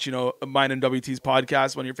is watch, mine and WT's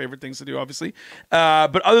podcast. One of your favorite things to do, obviously.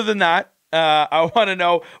 But other than that, I want to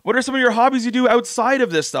know, what are some of your hobbies you do outside of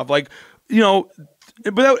this stuff? Like,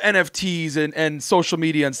 without NFTs and social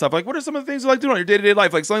media and stuff, like what are some of the things you like to do on your day-to-day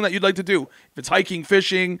life? Like something that you'd like to do. If it's hiking,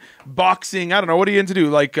 fishing, boxing, I don't know. What are you into do?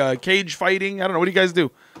 Like cage fighting? I don't know. What do you guys do?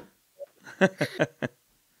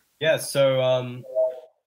 Yeah, so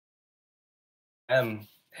the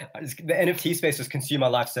NFT space just consumed my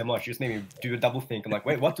life so much. It just made me do a double think. I'm like,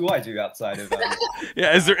 wait, what do I do outside of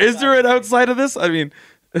Yeah, is there an outside of this? I mean,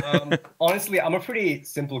 honestly, I'm a pretty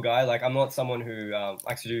simple guy. Like, I'm not someone who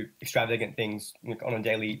likes to do extravagant things on a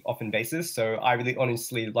daily, often basis. So I really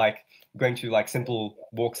honestly like going to like simple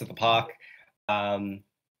walks at the park,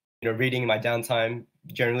 reading in my downtime.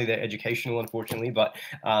 Generally, they're educational, unfortunately, but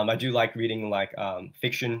I do like reading like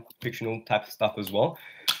fictional type of stuff as well.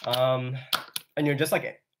 And just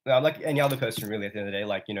like any other person, really, at the end of the day,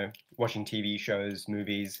 like watching TV shows,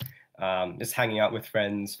 movies, just hanging out with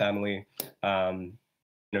friends, family.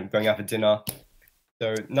 Going out for dinner.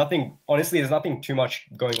 So honestly, there's nothing too much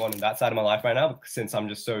going on in that side of my life right now, since I'm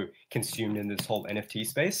just so consumed in this whole NFT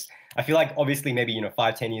space. I feel like obviously maybe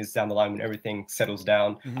 5-10 years down the line, when everything settles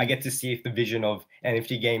down, I get to see if the vision of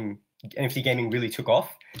NFT gaming really took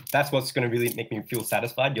off. That's what's going to really make me feel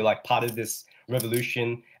satisfied. You're like part of this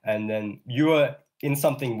revolution, and then you are in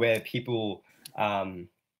something where people, the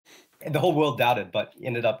whole world doubted, but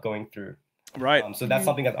ended up going through. Right. So that's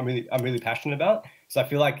something that I'm really passionate about. So I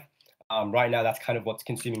feel like right now that's kind of what's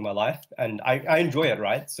consuming my life, and I enjoy it.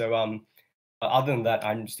 Right. So other than that,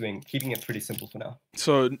 I'm just keeping it pretty simple for now.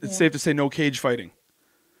 So it's safe to say no cage fighting.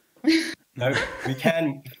 No, we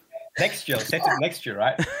can next year. Set it next year,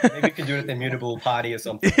 right? Maybe we could do it at the Immutable party or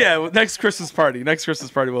something. Yeah, well, next Christmas party.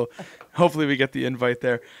 Well, hopefully we get the invite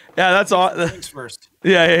there. Yeah, that's awesome. Thanks first.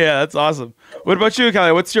 Yeah, that's awesome. What about you,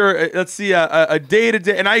 Kahlia? What's your let's see a day to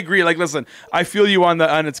day? And I agree. Like, listen, I feel you on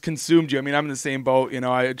it's consumed you. I mean, I'm in the same boat.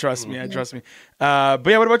 I trust me. But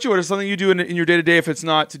yeah, what about you? What is something you do in your day to day if it's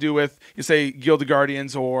not to do with, you say, Guild of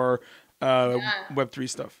Guardians or Web3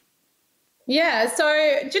 stuff? Yeah. So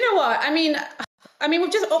do you know what? I mean,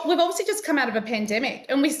 we've obviously just come out of a pandemic,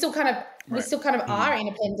 and we still kind of are in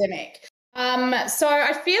a pandemic. So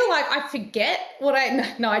I feel like I forget what I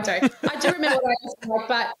don't. I do remember what I used to like,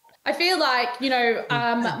 but I feel like,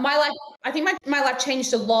 my life, I think my life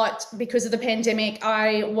changed a lot because of the pandemic.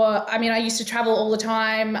 I used to travel all the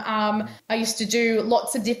time. I used to do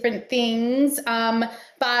lots of different things.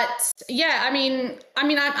 But yeah,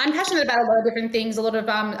 I'm passionate about a lot of different things, a lot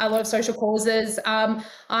of social causes.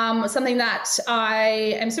 Something that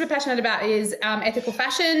I am super passionate about is ethical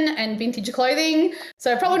fashion and vintage clothing.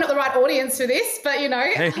 So probably not the right audience for this, but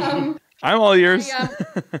hey, I'm all ears.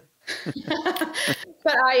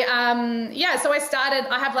 But so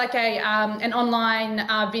I have like an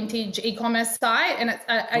online vintage e-commerce site, and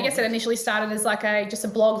I guess it initially started as like just a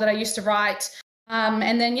blog that I used to write,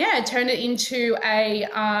 and then turned it into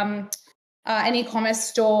an e-commerce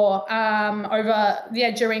store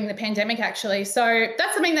during the pandemic, actually. So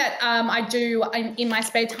that's something that I do in my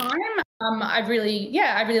spare time. I really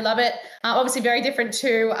love it. Obviously very different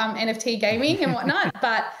to NFT gaming and whatnot,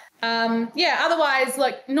 but otherwise,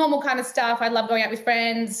 like normal kind of stuff. I love going out with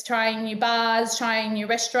friends, trying new bars, trying new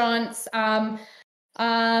restaurants. When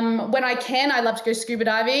I can, I love to go scuba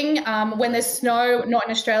diving. When there's snow, not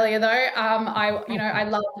in Australia though. I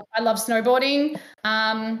love snowboarding.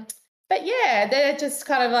 But yeah, they're just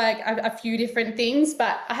kind of like a few different things.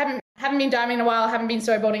 But I haven't been diving in a while. I haven't been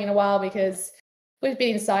snowboarding in a while because we've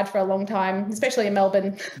been inside for a long time, especially in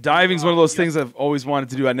Melbourne. Diving's one of those things I've always wanted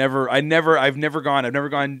to do. I've never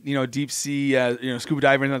gone, deep sea, scuba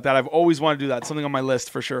diving like that. I've always wanted to do that. Something on my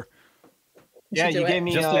list for sure. Yeah, you gave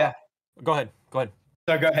me. Go ahead.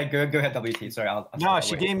 So go ahead, WT. Sorry,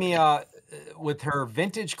 she gave me with her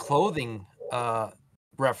vintage clothing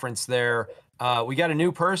reference there. We got a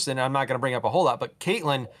new person. I'm not going to bring up a whole lot, but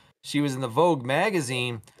Caitlin, she was in the Vogue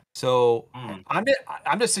magazine. So I'm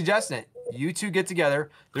just suggesting it. you two get together.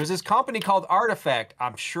 There's this company called Artifact.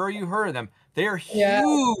 I'm sure you heard of them. They are Yeah.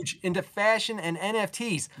 huge into fashion and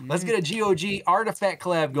NFTs. Let's get a GOG Artifact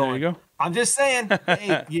collab going. There you go. I'm just saying,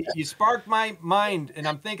 hey, you sparked my mind, and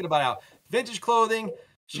I'm thinking about how vintage clothing.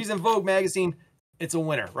 She's in Vogue magazine. It's a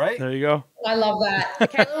winner, right? There you go. I love that.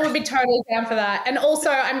 Caitlin would be totally down for that. And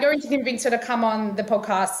also, I'm going to convince her to come on the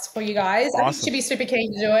podcast for you guys. Awesome. I think she'd be super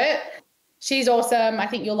keen to do it. She's awesome. I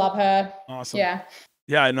think you'll love her. Awesome. Yeah.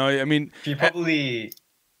 Yeah, I know. I mean, She probably.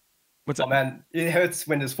 what's Oh up? man, it hurts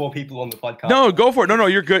when there's 4 people on the podcast. No, go for it. No,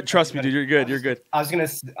 you're good. Trust me, dude. You're good. You're good. I was gonna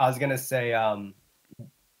say.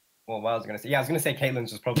 Well, what I was gonna say. Yeah, I was gonna say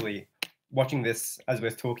Caitlin's just probably watching this as we're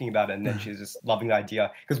talking about it, and then she's just loving the idea.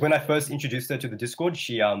 Because when I first introduced her to the Discord,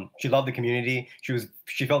 she loved the community.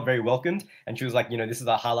 She felt very welcomed, and she was like, this is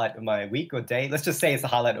the highlight of my week or day. Let's just say it's the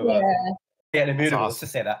highlight of Immutable. Awesome. Let's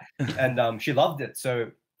just say that. And she loved it.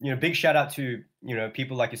 So big shout out to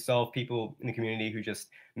people like yourself, people in the community who just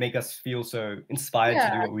make us feel so inspired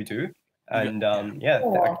to do what we do. And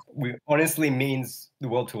we honestly means the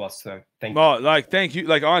world to us. So thank you. Oh, thank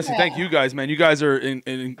you. Honestly, thank you guys, man. You guys are in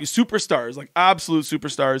superstars, absolute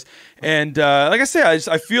superstars. And like I say,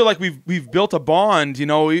 I feel like we've built a bond.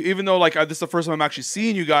 Even though this is the first time I'm actually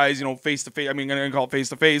seeing you guys, face to face. I mean, I'm gonna call it face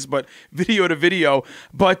to face, but video to video.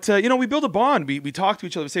 But we build a bond. We talk to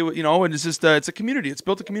each other. We say and it's just it's a community. It's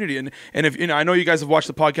built a community. And if I know you guys have watched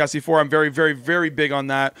the podcast before. I'm very, very, very big on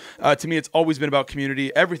that. To me, it's always been about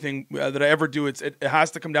community. Everything that I ever do, it has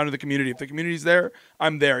to come down to the community. If the community's there,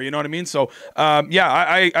 I'm there. You know what I mean? So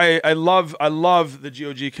I love the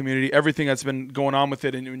GOG community, everything that's been going on with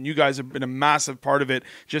it, and you guys have been a massive part of it.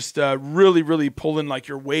 Just really, really pulling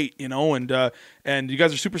your weight, and you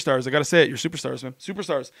guys are superstars. I gotta say it, you're superstars, man,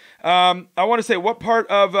 superstars. I want to say one thing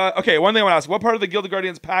I want to ask: what part of the Guild of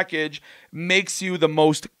Guardians package makes you the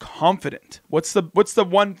most confident? What's the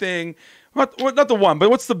one thing? Not the one, but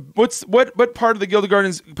what part of the Guild of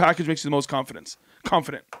Guardians package makes you the most confident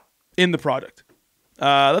in the product?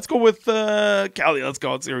 Let's go with Kahlia. Let's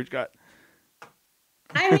go. Let's see what you got.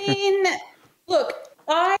 I mean, look,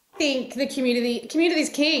 I think the community is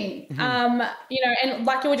king. And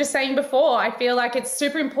like you were just saying before, I feel like it's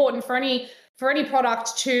super important for any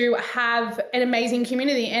product to have an amazing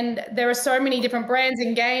community. And there are so many different brands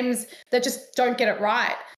and games that just don't get it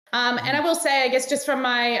right. And I will say, I guess, just from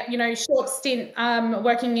my, short stint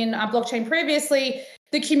working in blockchain previously,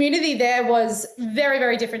 the community there was very,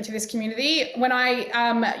 very different to this community. When I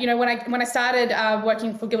started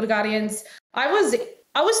working for Guild of Guardians, I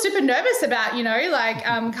was super nervous about,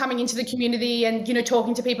 coming into the community and,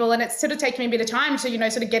 talking to people, and it's sort of taken me a bit of time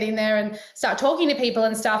to, sort of get in there and start talking to people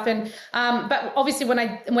and stuff. And, but obviously when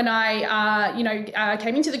I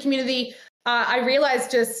came into the community, I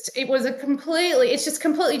realized it's just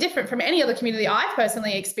completely different from any other community I've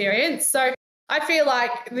personally experienced. So I feel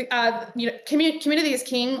like community is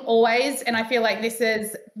king always, and I feel like this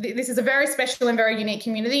is a very special and very unique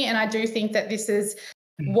community, and I do think that this is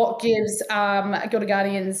what gives Guild of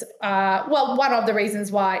Guardians one of the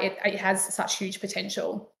reasons why it has such huge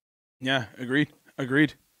potential. Yeah, agreed.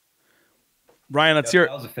 Ryan, let's hear it.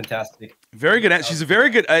 That was a fantastic. Very good. She's a very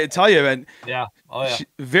good. I tell you, man. Yeah. Oh yeah.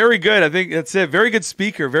 Very good. I think that's it. Very good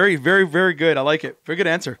speaker. Very, very, very good. I like it. Very good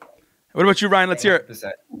answer. What about you, Ryan? Let's hear it.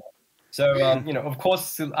 100%. So, of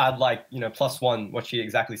course, I'd like, +1 what she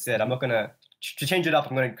exactly said. I'm not going to change it up.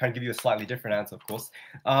 I'm going to kind of give you a slightly different answer, of course.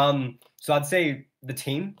 So I'd say the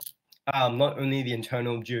team, not only the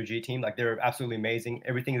internal GOG team, they're absolutely amazing.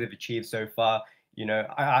 Everything they've achieved so far,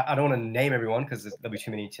 I don't want to name everyone because there'll be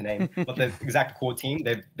too many to name, but the exact core team,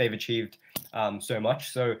 they've achieved so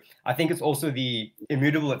much. So I think it's also the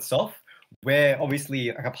Immutable itself. We're obviously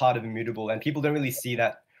a part of Immutable, and people don't really see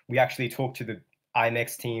that we actually talk to the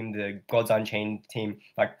IMX team, the Gods Unchained team,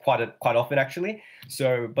 quite often actually.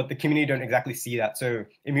 So, but the community don't exactly see that. So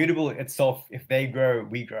Immutable itself, if they grow,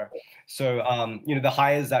 we grow. So, the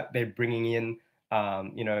hires that they're bringing in,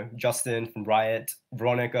 Justin from Riot,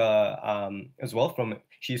 Veronica as well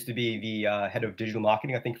she used to be the head of digital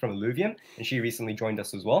marketing, I think, from Illuvium, and she recently joined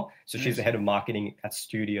us as well. So she's the head of marketing at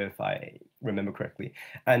Studio, if I remember correctly.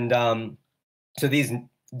 And so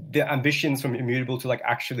the ambitions from Immutable to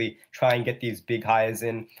actually try and get these big hires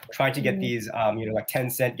in, trying to get these,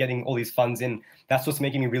 10 getting all these funds in. That's what's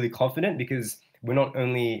making me really confident, because we're not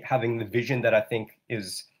only having the vision that I think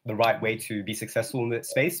is the right way to be successful in that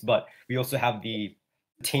space, but we also have the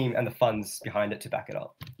team and the funds behind it to back it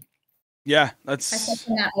up. Yeah, I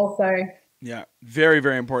think that also. Yeah, very,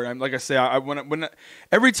 very important. Like I say, when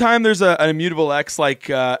every time there's an Immutable X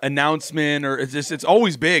announcement, or it's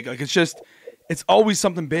always big. It's always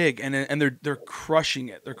something big, and they're crushing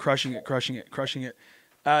it. They're crushing it.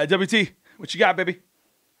 WT, What you got, baby?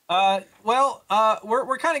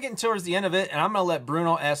 We're kind of getting towards the end of it, and I'm gonna let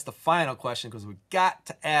Bruno ask the final question because we got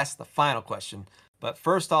to ask the final question. But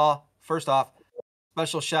first off,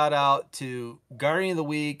 special shout out to Guardian of the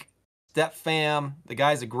Week, Step Fam. The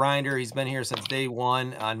guy's a grinder. He's been here since day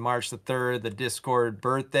one on March the 3rd, the Discord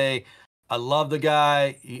birthday. I love the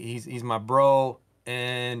guy. He's my bro,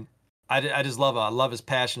 and I just love him. I love his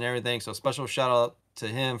passion and everything. So special shout out to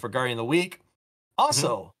him for Guardian of the Week.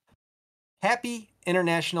 Also, happy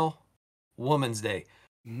International Women's Day.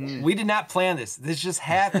 We did not plan this. This just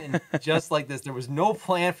happened just like this. There was no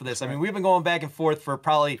plan for this. I mean, we've been going back and forth for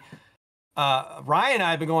probably Ryan and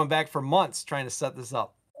I have been going back for months trying to set this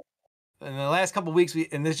up. In the last couple of weeks,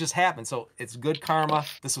 and this just happened. So it's good karma.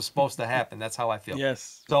 This was supposed to happen. That's how I feel.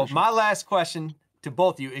 Yes. So my last question to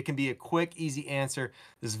both of you, it can be a quick, easy answer.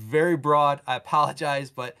 This is very broad. I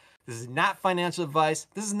apologize, but this is not financial advice.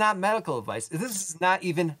 This is not medical advice. This is not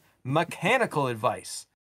even mechanical advice.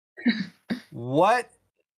 What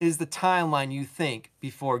is the timeline you think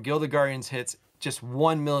before Guild of Guardians hits just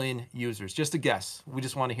 1 million users? Just a guess. We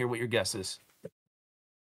just want to hear what your guess is.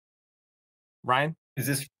 Ryan? Is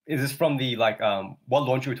this from the what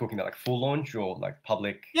launch are we talking about? Like full launch or like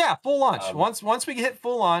public? Yeah, full launch. Once we hit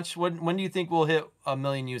full launch, when do you think we'll hit 1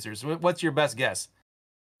 million users? What's your best guess?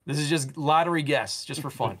 This is just lottery guess, just for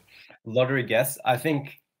fun. Lottery guess. I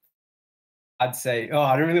think I'd say,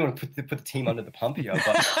 I don't really want to put the team under the pump here,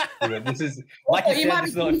 but this is like you said,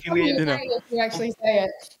 this is not affiliated. If you actually say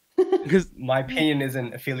it. Because my opinion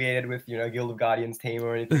isn't affiliated with Guild of Guardians team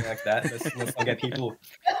or anything like that. Let's not get people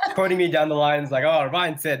quoting me down the lines like, oh,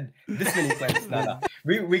 Ryan said this many players. No.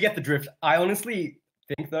 We get the drift. I honestly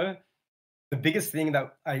think though, the biggest thing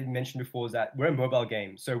that I mentioned before is that we're a mobile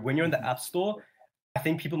game. So when you're in the App Store, I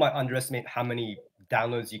think people might underestimate how many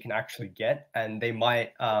downloads you can actually get, and they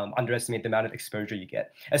might underestimate the amount of exposure you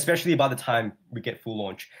get, especially by the time we get full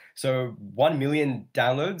launch. So 1 million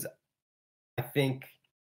downloads, I think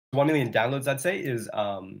 1 million downloads, I'd say, is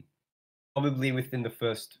probably within the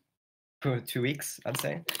first 2 weeks, I'd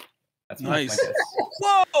say. That's nice. My guess.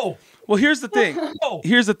 Whoa! Well, here's the thing.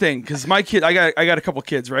 Here's the thing, because my kid, I got a couple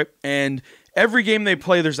kids, right? And every game they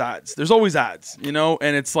play, there's ads. There's always ads, and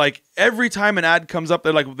it's like every time an ad comes up,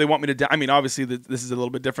 they're like, they want me to. I mean, obviously this is a little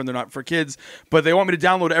bit different. They're not for kids, but they want me to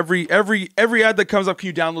download every ad that comes up. Can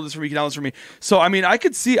you download this for me? Can you download this for me? So I mean, I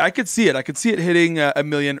could see it. I could see it hitting 1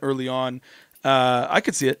 million early on. I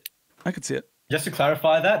could see it. Just to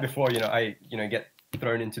clarify that before I get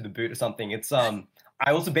thrown into the boot or something, it's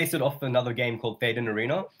I also based it off another game called Fade in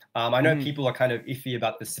Arena. I know people are kind of iffy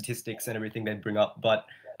about the statistics and everything they bring up, but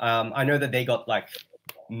I know that they got like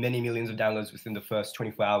many millions of downloads within the first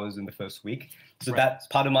 24 hours in the first week. So that's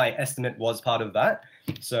part of my estimate was part of that.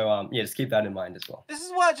 So just keep that in mind as well. This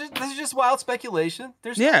is just wild speculation.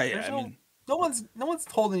 No one's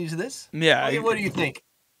holding you to this. Yeah. What do you think?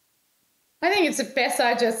 I think it's best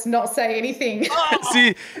I just not say anything.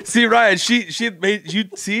 See, Ryan, she made you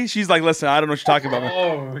see. She's like, listen, I don't know what you're talking about.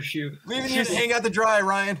 Oh shoot! Leaving you to hang out to dry,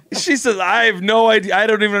 Ryan. She says, I have no idea. I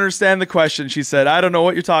don't even understand the question. She said, I don't know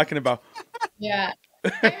what you're talking about. Yeah.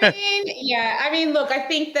 I mean, look, I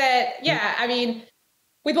think that,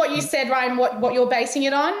 with what you said, Ryan, what you're basing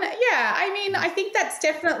it on, I think that's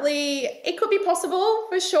definitely, it could be possible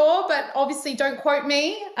for sure, but obviously don't quote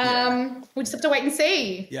me. We'll just have to wait and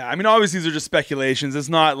see. Yeah, I mean, obviously these are just speculations. It's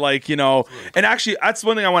not like, and actually that's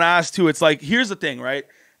one thing I want to ask too. It's like, here's the thing, right?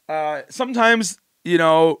 Sometimes,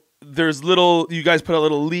 there's you guys put a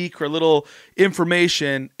little leak or a little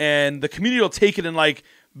information and the community will take it and like,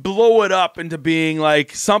 blow it up into being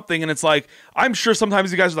like something, and it's like I'm sure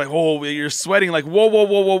sometimes you guys are like, oh, you're sweating, like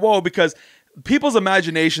whoa, because people's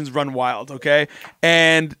imaginations run wild, okay?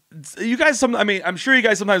 And you guys, I'm sure you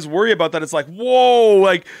guys sometimes worry about that. It's like, whoa,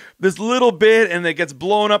 like this little bit, and it gets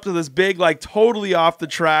blown up to this big, like totally off the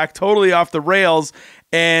track, totally off the rails.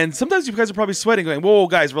 And sometimes you guys are probably sweating, going, whoa,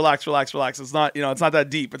 guys, relax. It's not, it's not that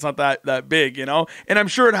deep. It's not that big, And I'm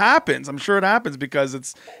sure it happens. Because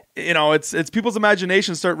it's people's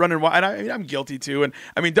imaginations start running wild. And I'm guilty too. And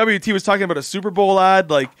I mean, WT was talking about a Super Bowl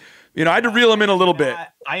ad, like, I had to reel him in a little bit.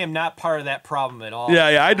 I am not part of that problem at all. Yeah,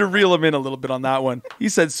 I had to reel him in a little bit on that one. He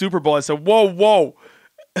said Super Bowl. I said, whoa.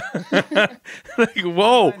 Like,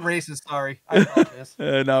 whoa. I'm racist, sorry. I apologize.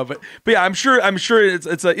 No, but yeah, I'm sure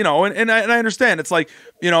it's a, and I understand. It's like,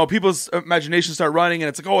 people's imaginations start running and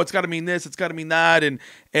it's like, oh, it's got to mean this, it's got to mean that,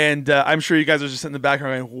 and I'm sure you guys are just sitting in the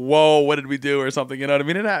background going, whoa, what did we do or something? You know what I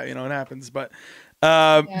mean? It happens, but. Do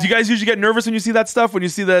you guys usually get nervous when you see that stuff? When you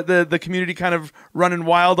see the community kind of running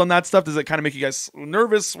wild on that stuff, does it kind of make you guys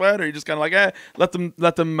nervous, sweat, or you just kind of like,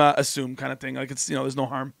 let them assume kind of thing? Like it's there's no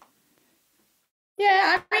harm.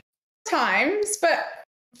 Yeah, I mean, times, but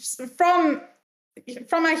from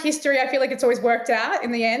our history, I feel like it's always worked out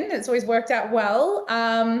in the end. It's always worked out well.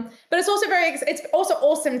 But it's also it's also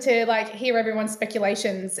awesome to like hear everyone's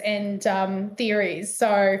speculations and theories.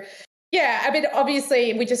 So yeah, I mean,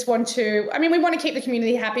 obviously we just want to, I mean, we want to keep the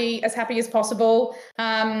community happy as possible.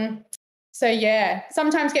 So yeah,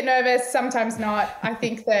 sometimes get nervous, sometimes not. I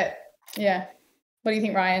think that, yeah. What do you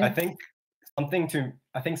think, Ryan? I think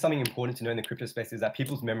something important to know in the crypto space is that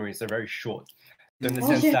people's memories are very short. So in the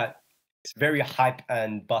sense that it's very hype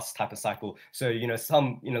and bust type of cycle. So,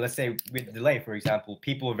 let's say with delay, for example,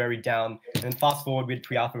 people were very down, and then fast forward with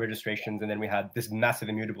pre-alpha registrations, and then we had this massive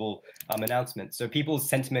immutable announcement. So people's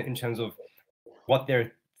sentiment in terms of what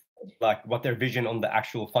their vision on the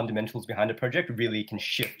actual fundamentals behind the project really can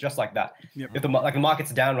shift just like that. Yep. If the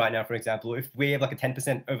market's down right now, for example, if we have like a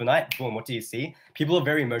 10% overnight, boom, what do you see? People are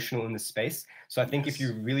very emotional in this space. So I think if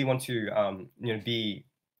you really want to, be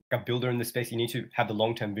a builder in this space, you need to have the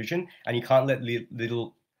long-term vision, and you can't let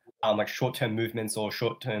little like short-term movements or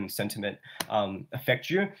short-term sentiment affect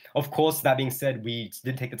you. Of course, that being said, we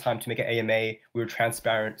did take the time to make an AMA. We were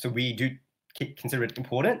transparent, so we do consider it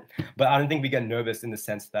important, but I don't think we get nervous in the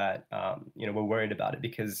sense that we're worried about it,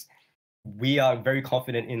 because we are very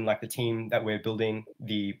confident in like the team that we're building,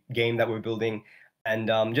 the game that we're building.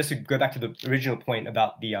 And just to go back to the original point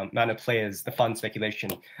about the amount of players, the fun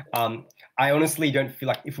speculation, I honestly don't feel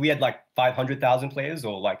like if we had like 500,000 players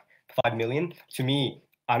or like 5 million, to me,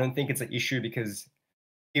 I don't think it's an issue, because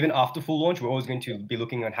even after full launch, we're always going to be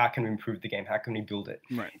looking at how can we improve the game, how can we build it.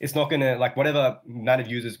 Right. It's not going to, like, whatever amount of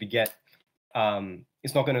users we get,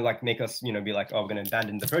 it's not going to like make us, be like, oh, we're going to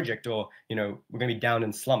abandon the project, or, we're going to be down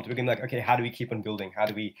and slumped. We're going to be like, okay, how do we keep on building? How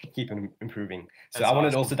do we keep on improving? So I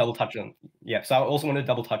wanted to also double touch on, so I also wanted to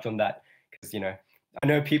double touch on that, because, I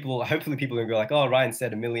know hopefully people are going to go like, oh, Ryan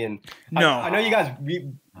said 1 million. No. I know you guys,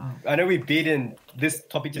 I know we've beaten this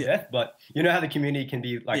topic to death, but you know how the community can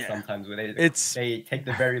be like sometimes, where they take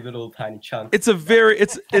the very little tiny chunk. It's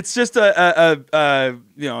just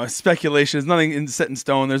a speculation. It's nothing set in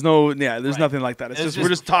stone. There's nothing like that. It's just we're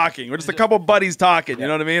just talking. We're just a couple buddies talking. You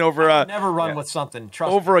know what I mean? Over never run with something.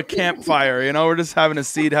 Trust over a campfire. We're just having a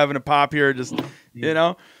seed, having a pop here. Just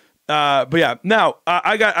but yeah. Now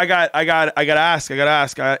I gotta ask.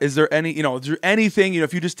 Is there anything?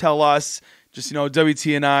 If you just tell us. Just, WT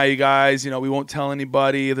and I, you guys, we won't tell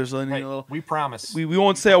anybody if there's any little... We promise. We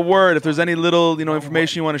won't say a word. If there's any little,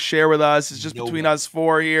 information you want to share with us, it's just between us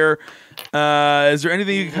four here. Is there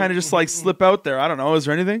anything you can kind of just, like, slip out there? I don't know. Is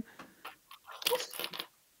there anything?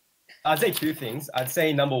 I'd say two things. I'd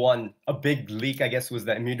say, number one, a big leak, I guess, was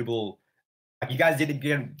the immutable... Like, you guys did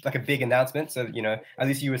get, like, a big announcement, so, at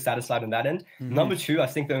least you were satisfied on that end. Mm-hmm. Number two, I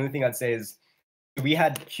think the only thing I'd say is we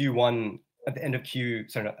had Q1... At the end of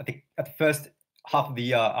I think at the first half of the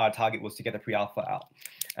year, our target was to get the pre-alpha out.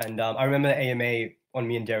 And I remember the AMA on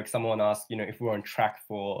me and Derek, someone asked, if we were on track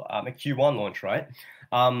for a Q1 launch, right?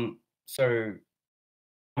 So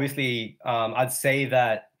obviously, I'd say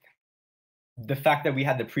that the fact that we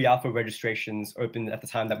had the pre-alpha registrations open at the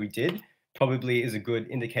time that we did probably is a good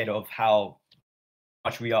indicator of how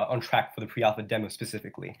much we are on track for the pre-alpha demo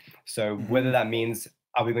specifically. So whether that means,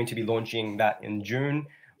 are we going to be launching that in June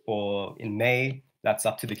or in May, that's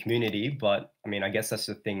up to the community. But I mean, I guess that's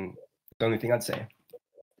the only thing I'd say.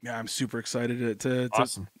 Yeah, I'm super excited to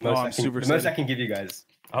awesome. I'm super excited. The most I can give you guys.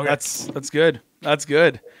 Okay. That's good. That's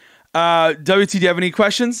good. WT, do you have any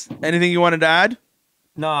questions? Anything you wanted to add?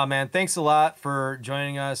 No, man. Thanks a lot for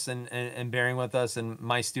joining us and bearing with us and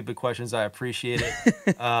my stupid questions. I appreciate it.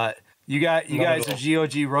 You guys are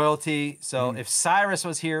GOG royalty. So if Cyrus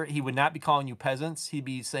was here, he would not be calling you peasants. He'd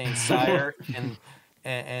be saying sire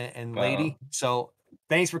and lady. So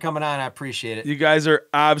thanks for coming on. I appreciate it. You guys are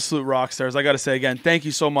absolute rock stars. I got to say again, thank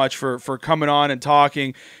you so much for coming on and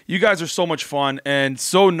talking. You guys are so much fun and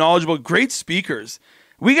so knowledgeable. Great speakers.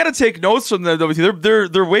 We got to take notes from them.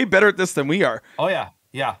 They're way better at this than we are. Oh yeah.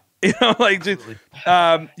 Yeah. You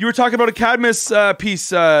were talking about a Cadmus piece,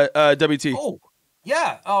 WT. Oh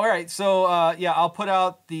yeah. All right. So I'll put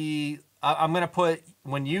out I'm going to put,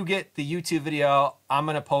 when you get the YouTube video, I'm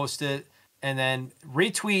going to post it. And then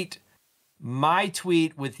retweet my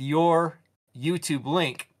tweet with your YouTube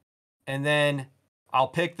link. And then I'll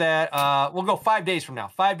pick that. We'll go 5 days from now.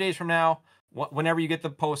 5 days from now, whenever you get the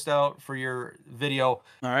post out for your video.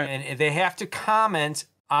 All right. And they have to comment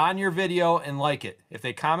on your video and like it. If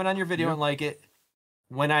they comment on your video and like it,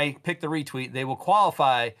 when I pick the retweet, they will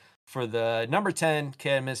qualify for the number 10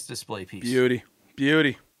 Cadmus display piece.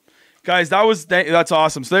 Beauty. Guys, that's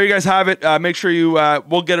awesome. So there you guys have it. Make sure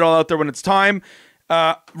we'll get it all out there when it's time.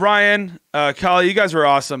 Ryan, Kahlia, you guys are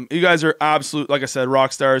awesome. You guys are absolute, like I said,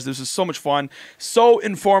 rock stars. This is so much fun, so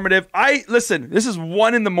informative. Listen, this is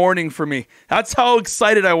 1 a.m. for me. That's how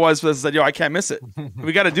excited I was for this. I said, yo, I can't miss it.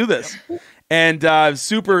 We got to do this. And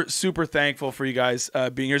super, super thankful for you guys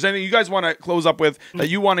being here. Is there anything you guys want to close up with that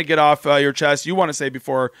you want to get off your chest, you want to say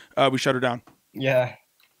before we shut her down? Yeah.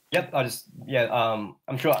 Yep. I'm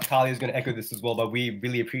sure Kahlia is going to echo this as well, but we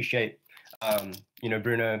really appreciate,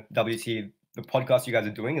 Bruno, WT, the podcast you guys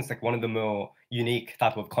are doing. It's like one of the more unique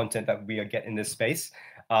type of content that we get in this space.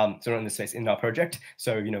 So not in this space, in our project.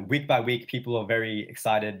 So, week by week, people are very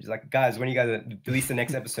excited. It's like, guys, when you guys release the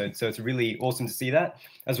next episode? So it's really awesome to see that.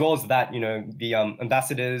 As well as that, the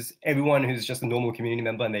ambassadors, everyone who's just a normal community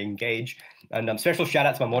member and they engage. And special shout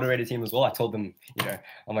out to my moderator team as well. I told them,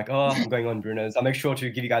 I'm like, I'm going on Bruno's. I'll make sure to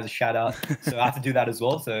give you guys a shout out. So I have to do that as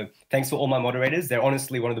well. So thanks for all my moderators. They're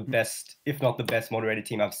honestly one of the best, if not the best moderator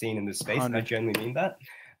team I've seen in this space. And I genuinely mean that.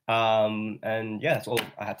 And yeah, that's all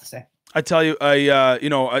I have to say. I tell you,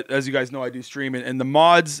 as you guys know, I do stream, and the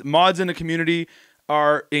mods in the community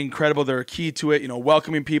are incredible. They're a key to it.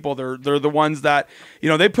 Welcoming people. They're the ones that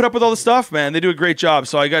they put up with all the stuff, man. They do a great job.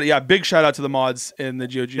 So I got big shout out to the mods in the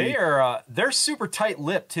GOG. They're super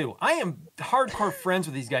tight-lipped too. I am hardcore friends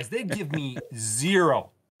with these guys. They give me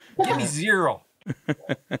 0. Give me 0.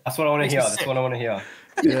 That's what I want to hear. That's what I want to hear.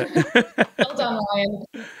 Yeah. Well done, Ryan.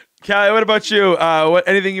 Callie, what about you?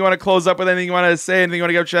 Anything you want to close up with? Anything you want to say? Anything you want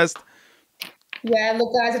to get off chest? Yeah,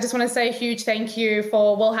 look, guys, I just want to say a huge thank you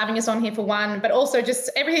for having us on here for one, but also just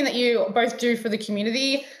everything that you both do for the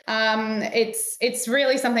community. It's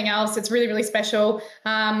really something else. It's really, really special.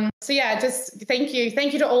 So yeah, just thank you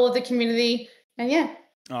to all of the community, and yeah,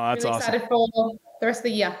 that's really awesome. Excited for the rest of the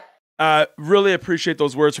year. Really appreciate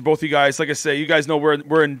those words for both of you guys. Like I say, you guys know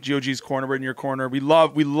we're in GOG's corner. We're in your corner. We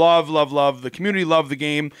love the community, love the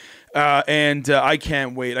game. And I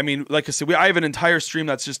can't wait. I mean, like I said, I have an entire stream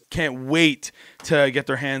that's just can't wait to get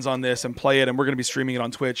their hands on this and play it. And we're going to be streaming it on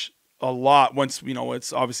Twitch a lot once,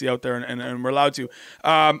 it's obviously out there and we're allowed to.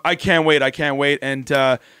 I can't wait.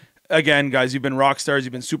 And, again, guys, you've been rock stars.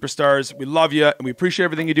 You've been superstars. We love you and we appreciate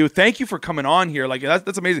everything you do. Thank you for coming on here. Like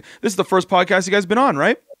that's amazing. This is the first podcast you guys been on,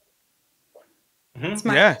 right? Mm-hmm. It's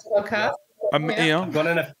my podcast.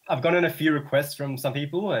 I've gotten a few requests from some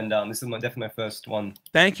people, and this is definitely my first one.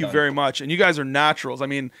 Thank you very much. And you guys are naturals. I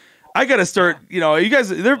mean, I gotta start. You guys,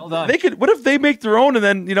 they could. What if they make their own, and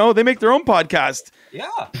then they make their own podcast? Yeah.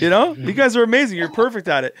 You guys are amazing. You're perfect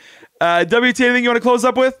at it. WT, anything you want to close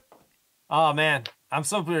up with? Oh man, I'm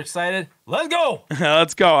super excited. Let's go.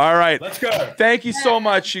 Let's go. All right. Let's go. Thank you so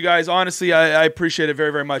much, you guys. Honestly, I appreciate it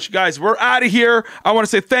very, very much. Guys, we're out of here. I want to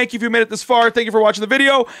say thank you if you made it this far. Thank you for watching the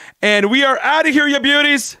video. And we are out of here, you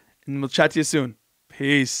beauties. And we'll chat to you soon.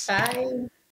 Peace. Bye.